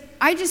 Because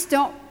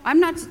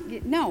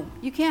no,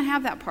 you can't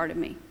have that part of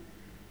me.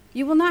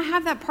 You will not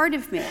have that part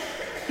of me.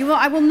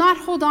 I will not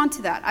hold on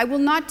to that. I will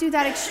not do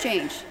that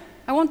exchange.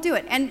 I won't do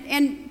it.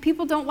 And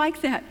people don't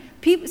like that.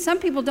 Some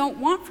people don't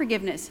want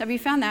forgiveness. Have you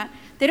found that?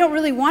 They don't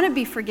really want to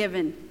be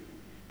forgiven.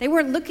 They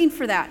weren't looking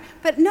for that.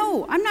 But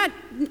no, I'm not.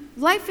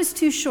 Life is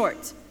too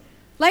short.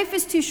 Life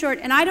is too short,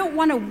 and I don't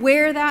want to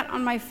wear that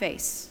on my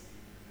face.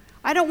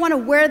 I don't want to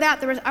wear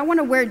that. I want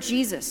to wear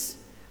Jesus.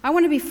 I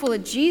want to be full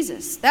of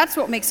Jesus. That's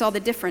what makes all the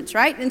difference,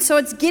 right? And so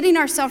it's getting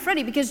ourselves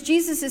ready, because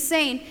Jesus is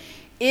saying,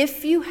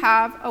 if you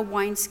have a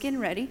wineskin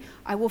ready,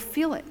 I will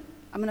fill it.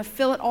 I'm going to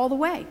fill it all the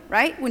way,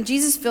 right? When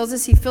Jesus fills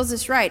us, he fills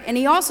us right. And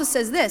he also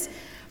says this,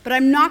 but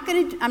I'm not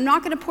going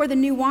to pour the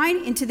new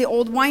wine into the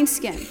old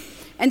wineskin.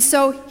 And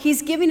so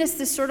he's giving us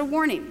this sort of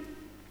warning.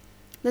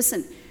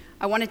 Listen,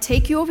 I want to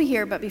take you over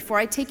here, but before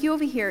I take you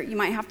over here, you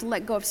might have to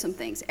let go of some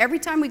things. Every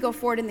time we go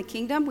forward in the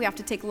kingdom, we have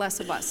to take less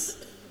of us.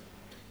 Have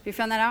you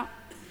found that out?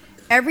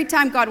 Every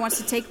time God wants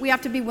to take, we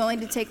have to be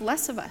willing to take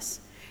less of us.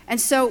 And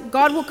so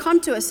God will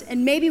come to us,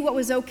 and maybe what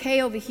was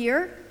okay over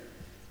here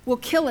will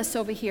kill us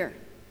over here.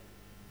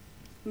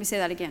 Let me say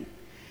that again.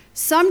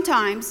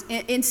 Sometimes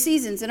in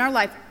seasons in our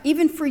life,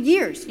 even for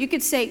years, you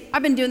could say,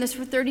 I've been doing this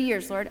for 30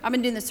 years, Lord. I've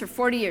been doing this for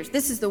 40 years.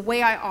 This is the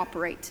way I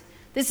operate.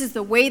 This is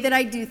the way that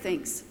I do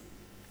things.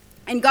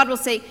 And God will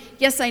say,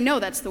 yes, I know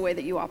that's the way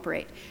that you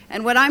operate.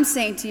 And what I'm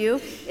saying to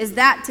you is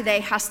that today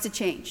has to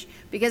change,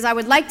 because I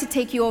would like to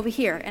take you over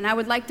here, and I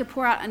would like to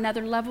pour out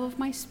another level of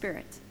my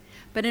Spirit.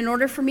 But in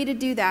order for me to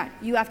do that,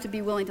 you have to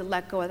be willing to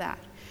let go of that.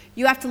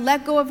 You have to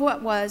let go of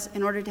what was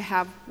in order to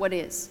have what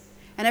is.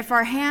 And if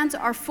our hands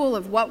are full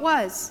of what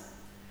was,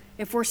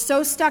 if we're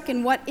so stuck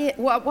in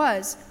what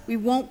was, we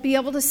won't be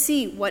able to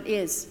see what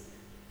is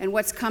and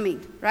what's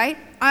coming, right?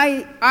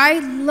 I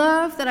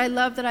love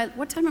that.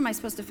 What time am I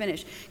supposed to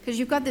finish? Because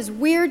you've got this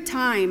weird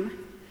time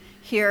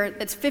here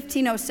that's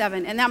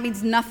 15:07, and that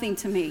means nothing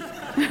to me.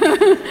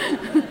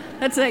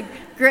 That's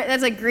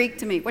like Greek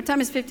to me. What time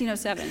is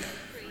 15:07?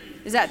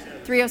 Is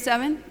that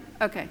 3:07?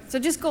 Okay, so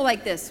just go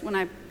like this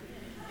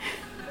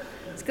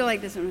let's go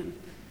like this.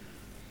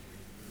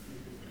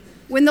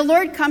 When the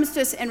Lord comes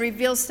to us and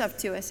reveals stuff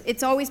to us,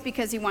 it's always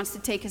because he wants to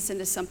take us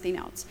into something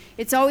else.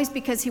 It's always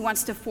because he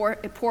wants to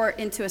pour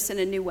into us in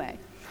a new way.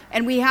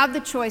 And we have the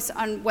choice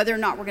on whether or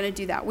not we're going to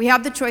do that. We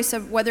have the choice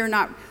of whether or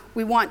not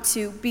we want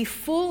to be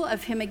full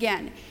of him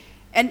again.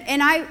 And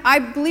I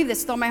believe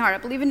this with all my heart. I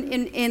believe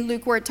in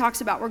Luke, where it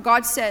talks about, where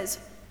God says,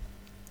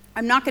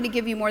 I'm not going to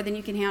give you more than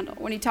you can handle.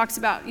 When he talks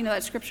about,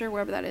 that scripture,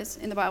 wherever that is,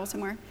 in the Bible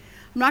somewhere.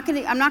 I'm not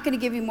going to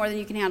give you more than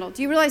you can handle.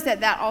 Do you realize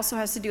that also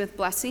has to do with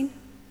blessing?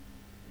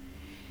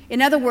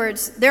 In other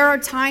words, there are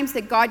times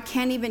that God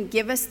can't even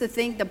give us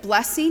the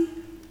blessing,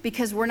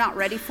 because we're not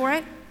ready for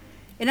it.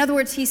 In other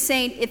words, he's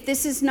saying, if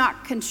this is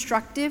not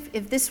constructive,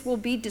 if this will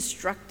be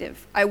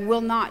destructive, I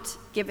will not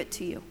give it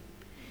to you.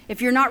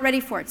 If you're not ready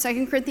for it.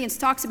 2 Corinthians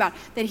talks about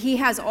that he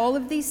has all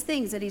of these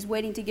things that he's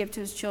waiting to give to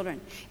his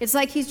children. It's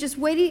like he's just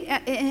waiting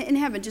in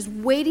heaven, just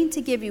waiting to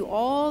give you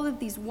all of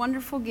these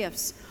wonderful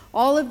gifts,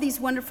 all of these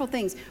wonderful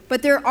things.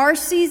 But there are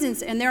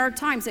seasons and there are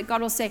times that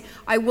God will say,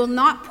 I will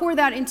not pour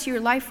that into your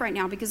life right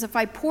now, because if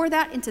I pour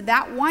that into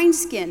that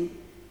wineskin,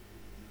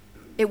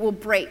 it will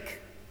break.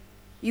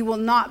 You will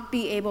not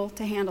be able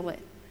to handle it.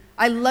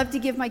 I love to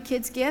give my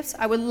kids gifts.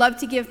 I would love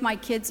to give my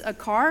kids a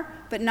car,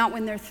 but not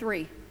when they're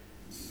 3.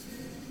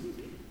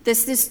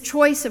 This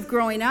choice of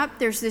growing up,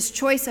 there's this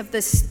choice of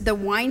the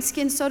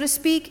wineskin, so to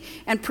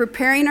speak, and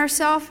preparing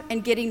ourselves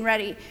and getting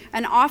ready.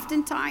 And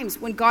oftentimes,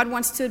 when God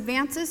wants to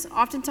advance us,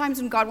 oftentimes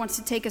when God wants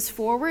to take us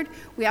forward,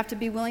 we have to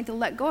be willing to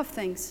let go of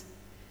things.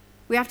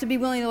 We have to be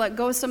willing to let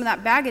go of some of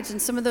that baggage and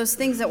some of those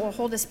things that will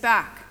hold us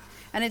back.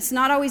 And it's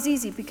not always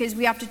easy, because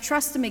we have to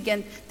trust him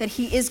again that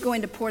he is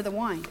going to pour the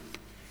wine.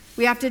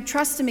 We have to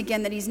trust him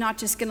again that he's not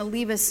just going to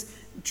leave us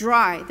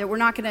dry, that we're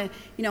not going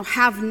to,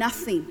 have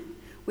nothing.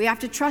 We have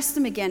to trust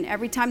him again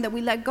every time that we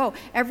let go.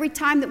 Every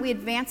time that we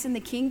advance in the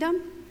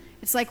kingdom,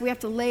 it's like we have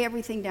to lay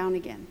everything down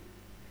again.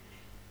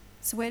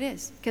 It's the way it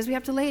is, because we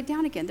have to lay it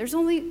down again. There's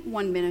only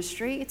one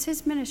ministry. It's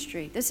his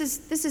ministry. This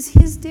is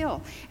his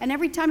deal. And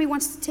every time he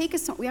wants to take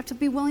us, we have to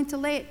be willing to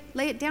lay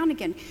it down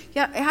again.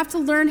 You have to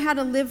learn how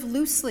to live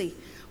loosely,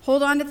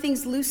 hold on to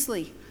things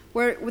loosely,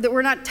 where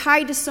we're not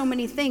tied to so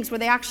many things where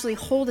they actually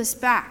hold us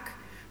back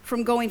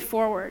from going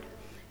forward.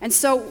 And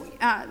so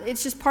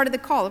it's just part of the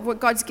call of what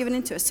God's given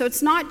into us. So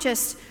it's not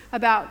just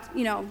about,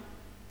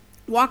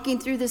 walking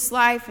through this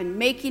life and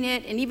making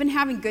it and even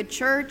having good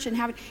church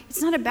and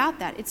it's not about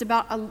that. It's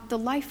about the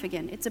life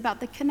again. It's about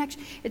the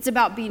connection. It's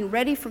about being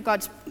ready for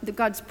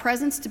God's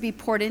presence to be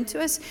poured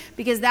into us,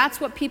 because that's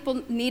what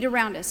people need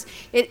around us.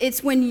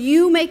 It's when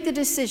you make the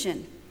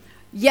decision,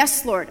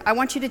 yes, Lord, I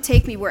want you to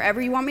take me wherever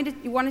you want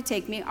to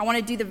take me. I want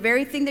to do the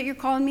very thing that you're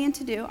calling me in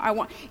to do.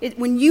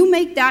 When you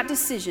make that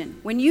decision,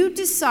 when you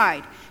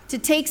decide to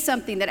take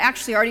something that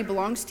actually already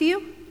belongs to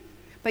you,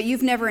 but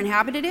you've never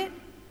inhabited it,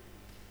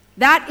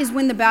 that is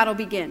when the battle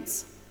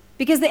begins.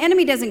 Because the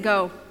enemy doesn't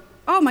go,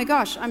 oh my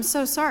gosh, I'm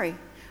so sorry.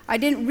 I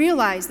didn't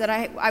realize that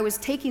I was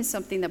taking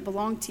something that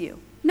belonged to you.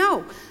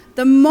 No,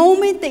 the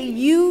moment that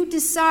you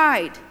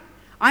decide,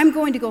 I'm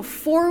going to go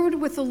forward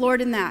with the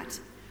Lord in that,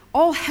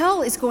 all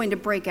hell is going to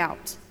break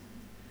out.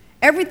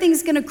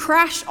 Everything's going to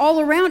crash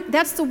all around.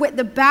 That's the way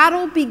the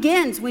battle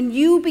begins, when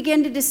you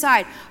begin to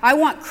decide, I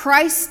want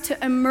Christ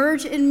to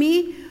emerge in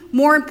me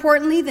more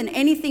importantly than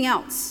anything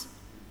else.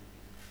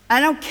 I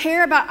don't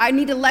care about, I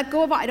need to let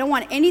go of it. I don't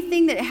want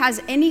anything that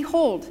has any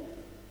hold.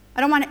 I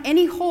don't want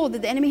any hold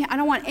that the enemy, I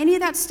don't want any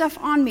of that stuff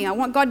on me. I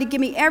want God to give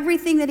me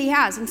everything that he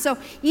has. And so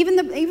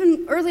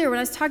even earlier when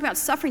I was talking about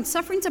suffering's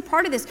a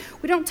part of this.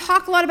 We don't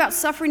talk a lot about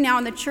suffering now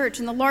in the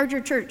church, in the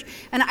larger church.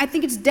 And I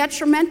think it's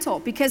detrimental,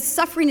 because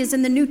suffering is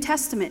in the New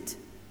Testament.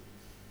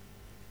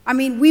 I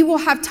mean, we will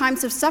have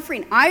times of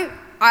suffering.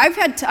 I've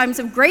had times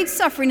of great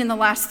suffering in the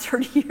last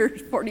 30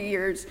 years, 40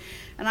 years.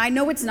 And I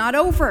know it's not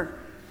over.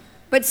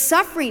 But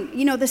suffering,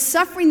 the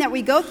suffering that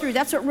we go through,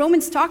 that's what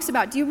Romans talks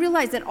about. Do you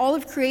realize that all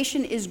of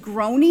creation is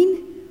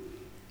groaning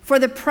for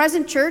the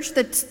present church,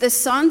 the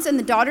sons and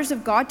the daughters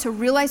of God, to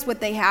realize what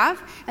they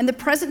have? And the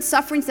present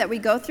sufferings that we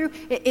go through,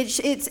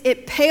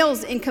 it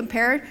pales in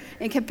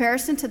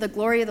comparison to the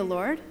glory of the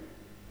Lord.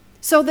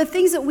 So the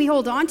things that we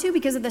hold on to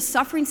because of the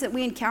sufferings that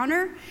we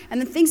encounter and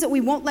the things that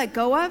we won't let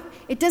go of,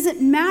 it doesn't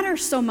matter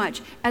so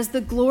much as the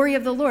glory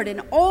of the Lord.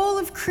 And all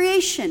of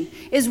creation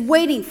is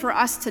waiting for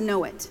us to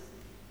know it.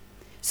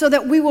 so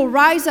that we will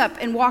rise up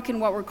and walk in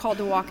what we're called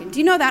to walk in. Do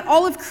you know that?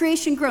 All of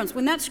creation groans.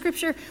 When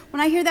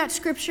I hear that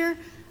scripture,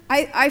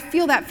 I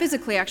feel that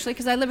physically, actually,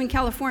 because I live in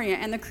California,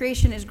 and the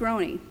creation is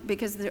groaning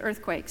because of the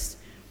earthquakes.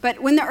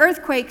 But when the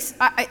earthquakes,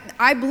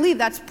 I believe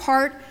that's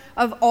part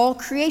of all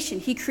creation.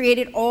 He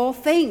created all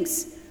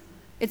things.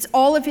 It's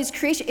all of his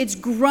creation. It's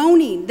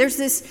groaning. There's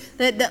this,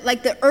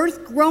 like the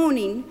earth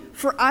groaning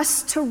for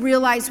us to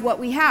realize what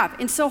we have.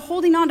 And so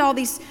holding on to all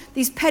these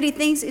petty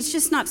things, it's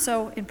just not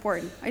so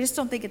important. I just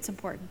don't think it's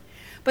important.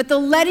 But the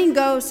letting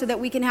go so that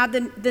we can have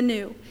the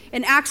new.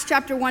 In Acts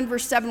chapter 1,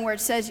 verse 7, where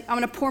it says, I'm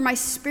going to pour my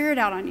spirit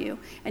out on you,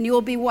 and you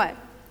will be what?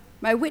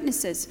 My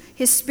witnesses.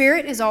 His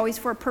spirit is always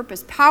for a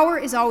purpose. Power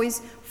is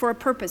always for a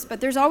purpose,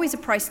 but there's always a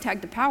price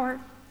tag to power.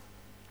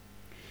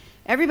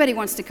 Everybody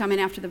wants to come in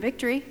after the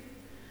victory.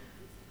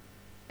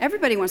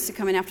 Everybody wants to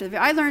come in after the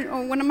victory. I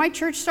learned when my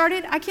church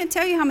started, I can't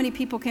tell you how many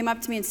people came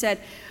up to me and said,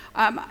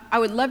 I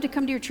would love to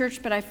come to your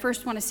church, but I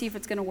first want to see if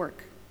it's going to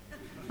work.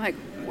 I'm like,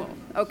 well,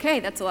 okay,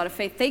 that's a lot of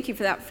faith. Thank you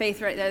for that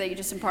faith right there that you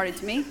just imparted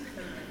to me.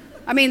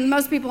 I mean,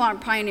 most people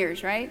aren't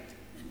pioneers, right?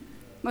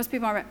 Most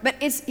people aren't. But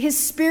it's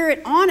his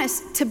spirit on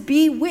us to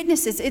be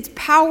witnesses. It's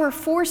power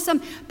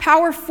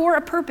for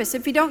a purpose.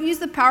 If you don't use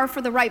the power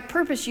for the right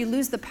purpose, you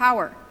lose the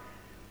power.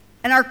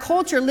 And our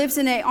culture lives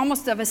in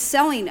almost of a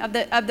selling of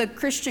the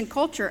Christian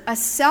culture, a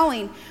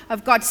selling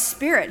of God's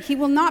spirit. He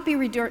will not be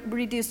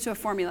reduced to a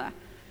formula.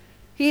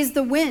 He is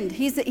the wind.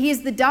 He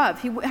is the dove.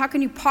 How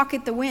can you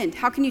pocket the wind?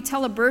 How can you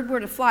tell a bird where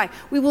to fly?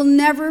 We will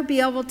never be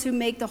able to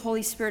make the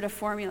Holy Spirit a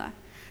formula.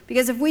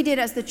 Because if we did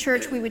as the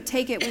church, we would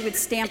take it, we would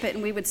stamp it,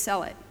 and we would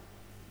sell it.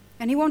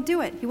 And he won't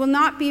do it. He will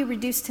not be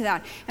reduced to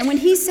that. And when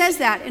he says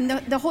that, and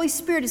the Holy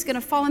Spirit is going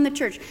to fall in the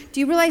church, do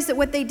you realize that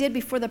what they did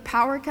before the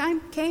power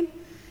came?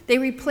 They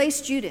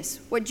replaced Judas,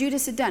 what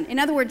Judas had done. In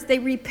other words, they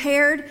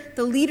repaired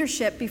the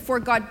leadership before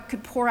God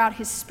could pour out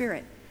his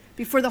spirit,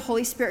 before the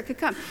Holy Spirit could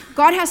come.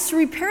 God has to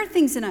repair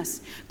things in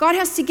us. God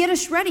has to get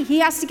us ready. He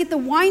has to get the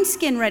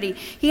wineskin ready.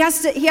 He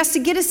has to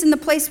get us in the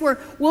place where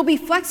we'll be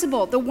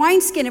flexible. The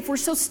wineskin, if we're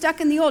so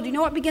stuck in the old, you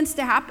know what begins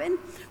to happen?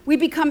 We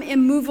become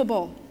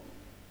immovable.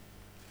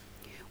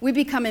 We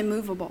become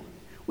immovable.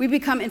 We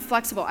become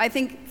inflexible. I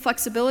think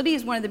flexibility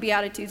is one of the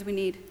beatitudes we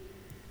need.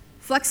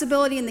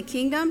 Flexibility in the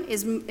kingdom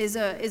is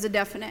a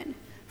definite.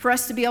 For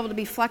us to be able to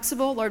be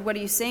flexible, Lord, what are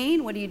you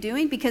saying? What are you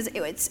doing? Because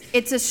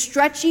it's a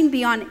stretching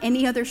beyond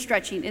any other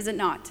stretching, is it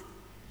not?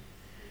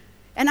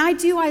 And I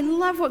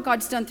love what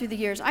God's done through the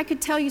years. I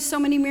could tell you so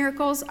many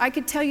miracles. I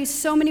could tell you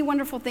so many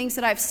wonderful things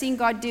that I've seen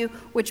God do,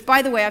 which,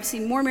 by the way, I've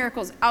seen more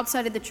miracles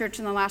outside of the church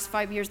in the last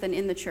 5 years than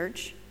in the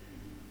church.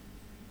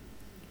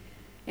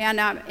 And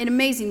in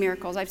amazing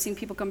miracles. I've seen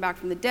people come back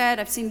from the dead.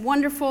 I've seen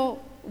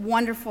wonderful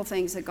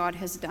things that God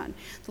has done.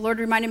 The Lord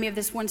reminded me of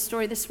this one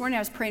story this morning. I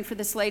was praying for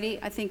this lady,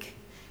 I think,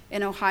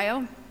 in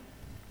Ohio.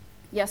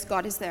 Yes,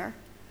 God is there.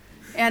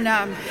 And,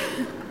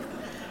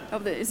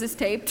 is this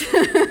taped?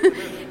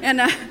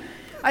 And I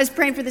was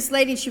praying for this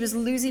lady, and she was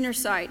losing her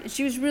sight. And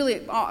she was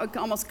really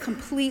almost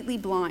completely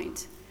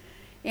blind.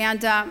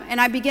 And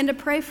I began to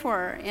pray for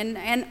her.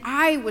 And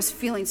I was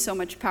feeling so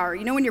much power.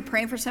 You know when you're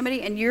praying for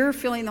somebody, and you're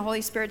feeling the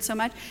Holy Spirit so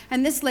much?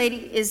 And this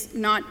lady is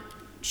not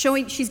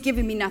showing, she's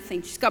giving me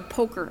nothing. She's got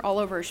poker all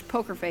over her,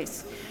 poker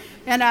face.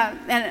 But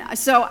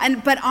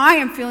I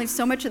am feeling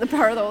so much of the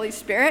power of the Holy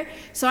Spirit.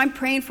 So I'm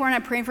praying for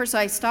her, So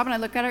I stop and I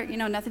look at her,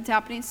 nothing's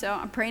happening. So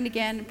I'm praying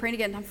again.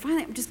 And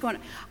I'm just going,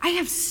 I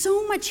have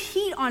so much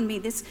heat on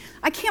me.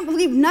 I can't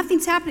believe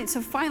nothing's happening.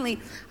 So finally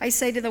I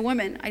say to the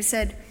woman, I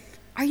said,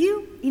 are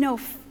you,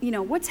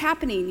 what's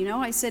happening?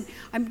 I said,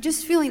 I'm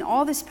just feeling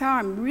all this power.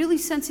 I'm really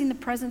sensing the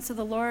presence of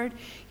the Lord.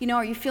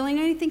 Are you feeling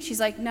anything? She's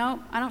like,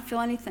 no, I don't feel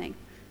anything.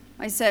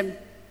 I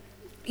said,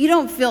 you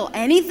don't feel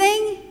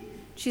anything?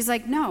 She's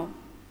like, no,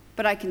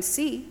 but I can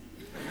see.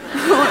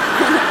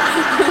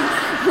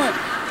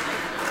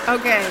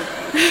 Okay.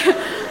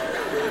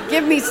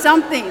 Give me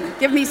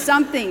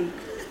something.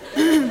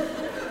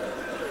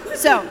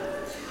 So,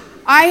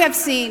 I have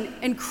seen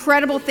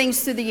incredible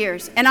things through the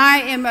years, and I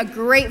am a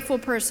grateful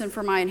person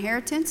for my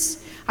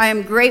inheritance. I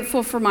am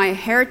grateful for my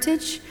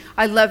heritage.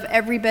 I love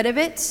every bit of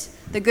it,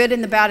 the good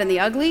and the bad and the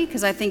ugly,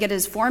 because I think it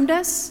has formed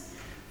us.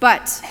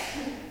 But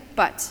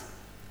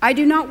I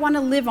do not want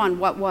to live on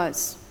what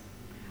was.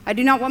 I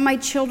do not want my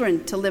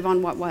children to live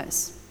on what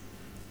was.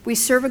 We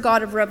serve a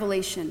God of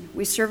revelation.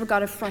 We serve a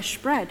God of fresh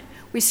bread.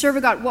 We serve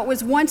a God, what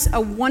was once a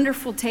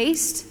wonderful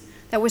taste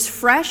that was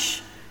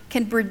fresh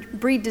can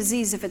breed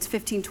disease if it's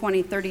 15,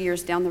 20, 30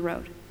 years down the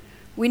road.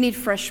 We need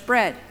fresh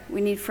bread.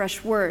 We need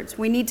fresh words.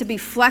 We need to be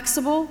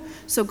flexible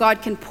so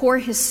God can pour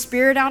his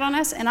spirit out on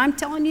us. And I'm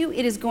telling you,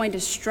 it is going to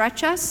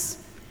stretch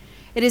us.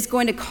 It is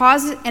going to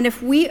cause it. And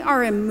if we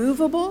are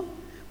immovable,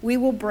 we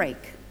will break.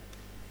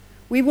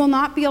 We will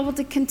not be able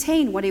to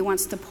contain what he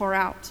wants to pour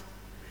out.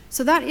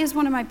 So that is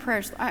one of my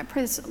prayers. I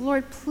pray this,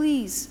 Lord,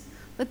 please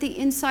let the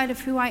inside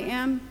of who I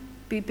am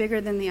be bigger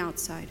than the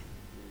outside.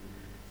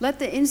 Let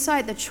the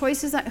inside, the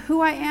choices, that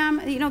who I am,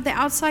 the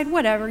outside,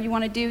 whatever you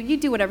want to do, you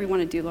do whatever you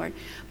want to do, Lord.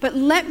 But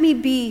let me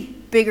be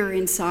bigger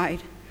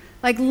inside.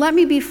 Like, let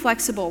me be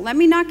flexible. Let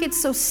me not get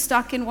so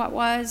stuck in what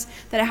was,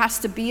 that it has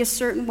to be a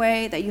certain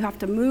way, that you have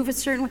to move a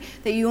certain way,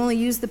 that you only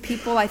use the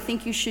people I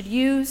think you should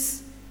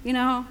use,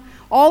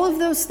 All of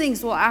those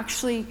things will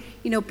actually,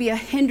 be a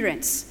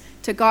hindrance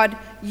to God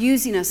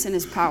using us in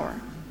his power.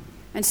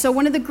 And so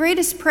one of the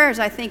greatest prayers,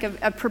 I think,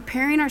 of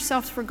preparing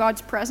ourselves for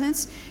God's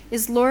presence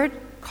is, Lord,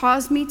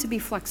 cause me to be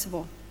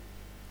flexible.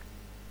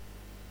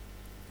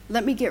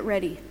 Let me get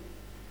ready.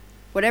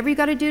 Whatever you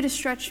got to do to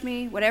stretch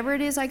me, whatever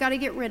it is I got to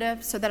get rid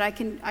of so that I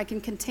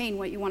can contain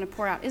what you want to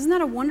pour out. Isn't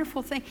that a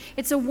wonderful thing?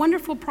 It's a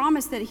wonderful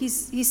promise that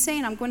he's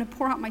saying, I'm going to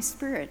pour out my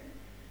Spirit.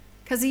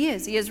 Because he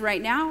is. He is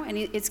right now, and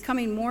it's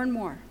coming more and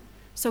more.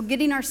 So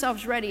getting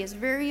ourselves ready is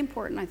very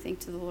important, I think,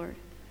 to the Lord.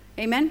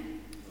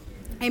 Amen?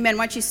 Amen.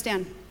 Why don't you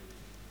stand?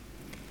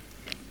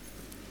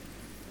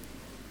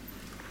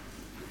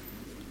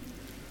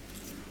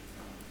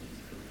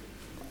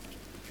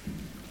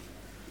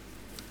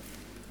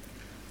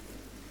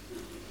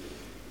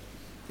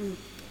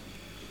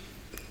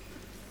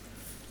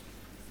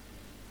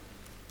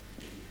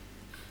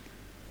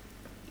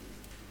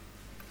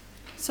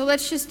 So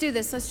let's just do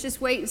this. Let's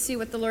just wait and see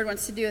what the Lord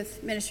wants to do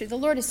with ministry. The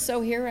Lord is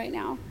so here right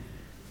now.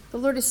 The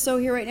Lord is so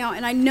here right now.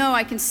 And I know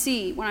I can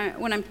see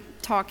when I'm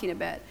talking a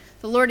bit.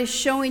 The Lord is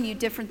showing you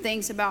different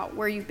things about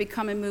where you've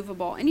become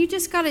immovable. And you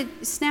just got to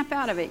snap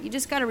out of it. You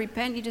just got to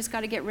repent. You just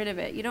got to get rid of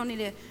it. You don't need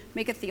to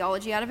make a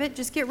theology out of it.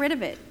 Just get rid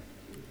of it.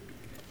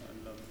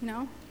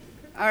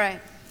 All right.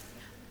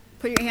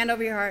 Put your hand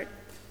over your heart.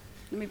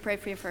 Let me pray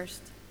for you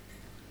first.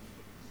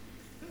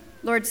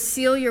 Lord,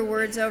 seal your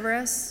words over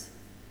us.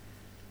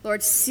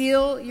 Lord,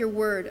 seal your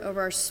word over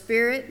our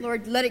spirit.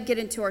 Lord, let it get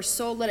into our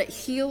soul. Let it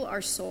heal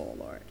our soul,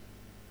 Lord.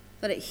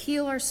 Let it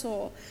heal our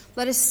soul.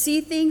 Let us see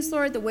things,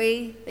 Lord, the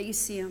way that you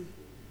see them.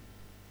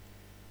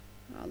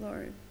 Oh,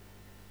 Lord.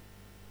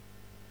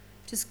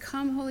 Just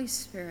come, Holy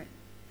Spirit.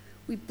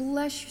 We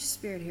bless your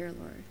Spirit here,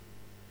 Lord.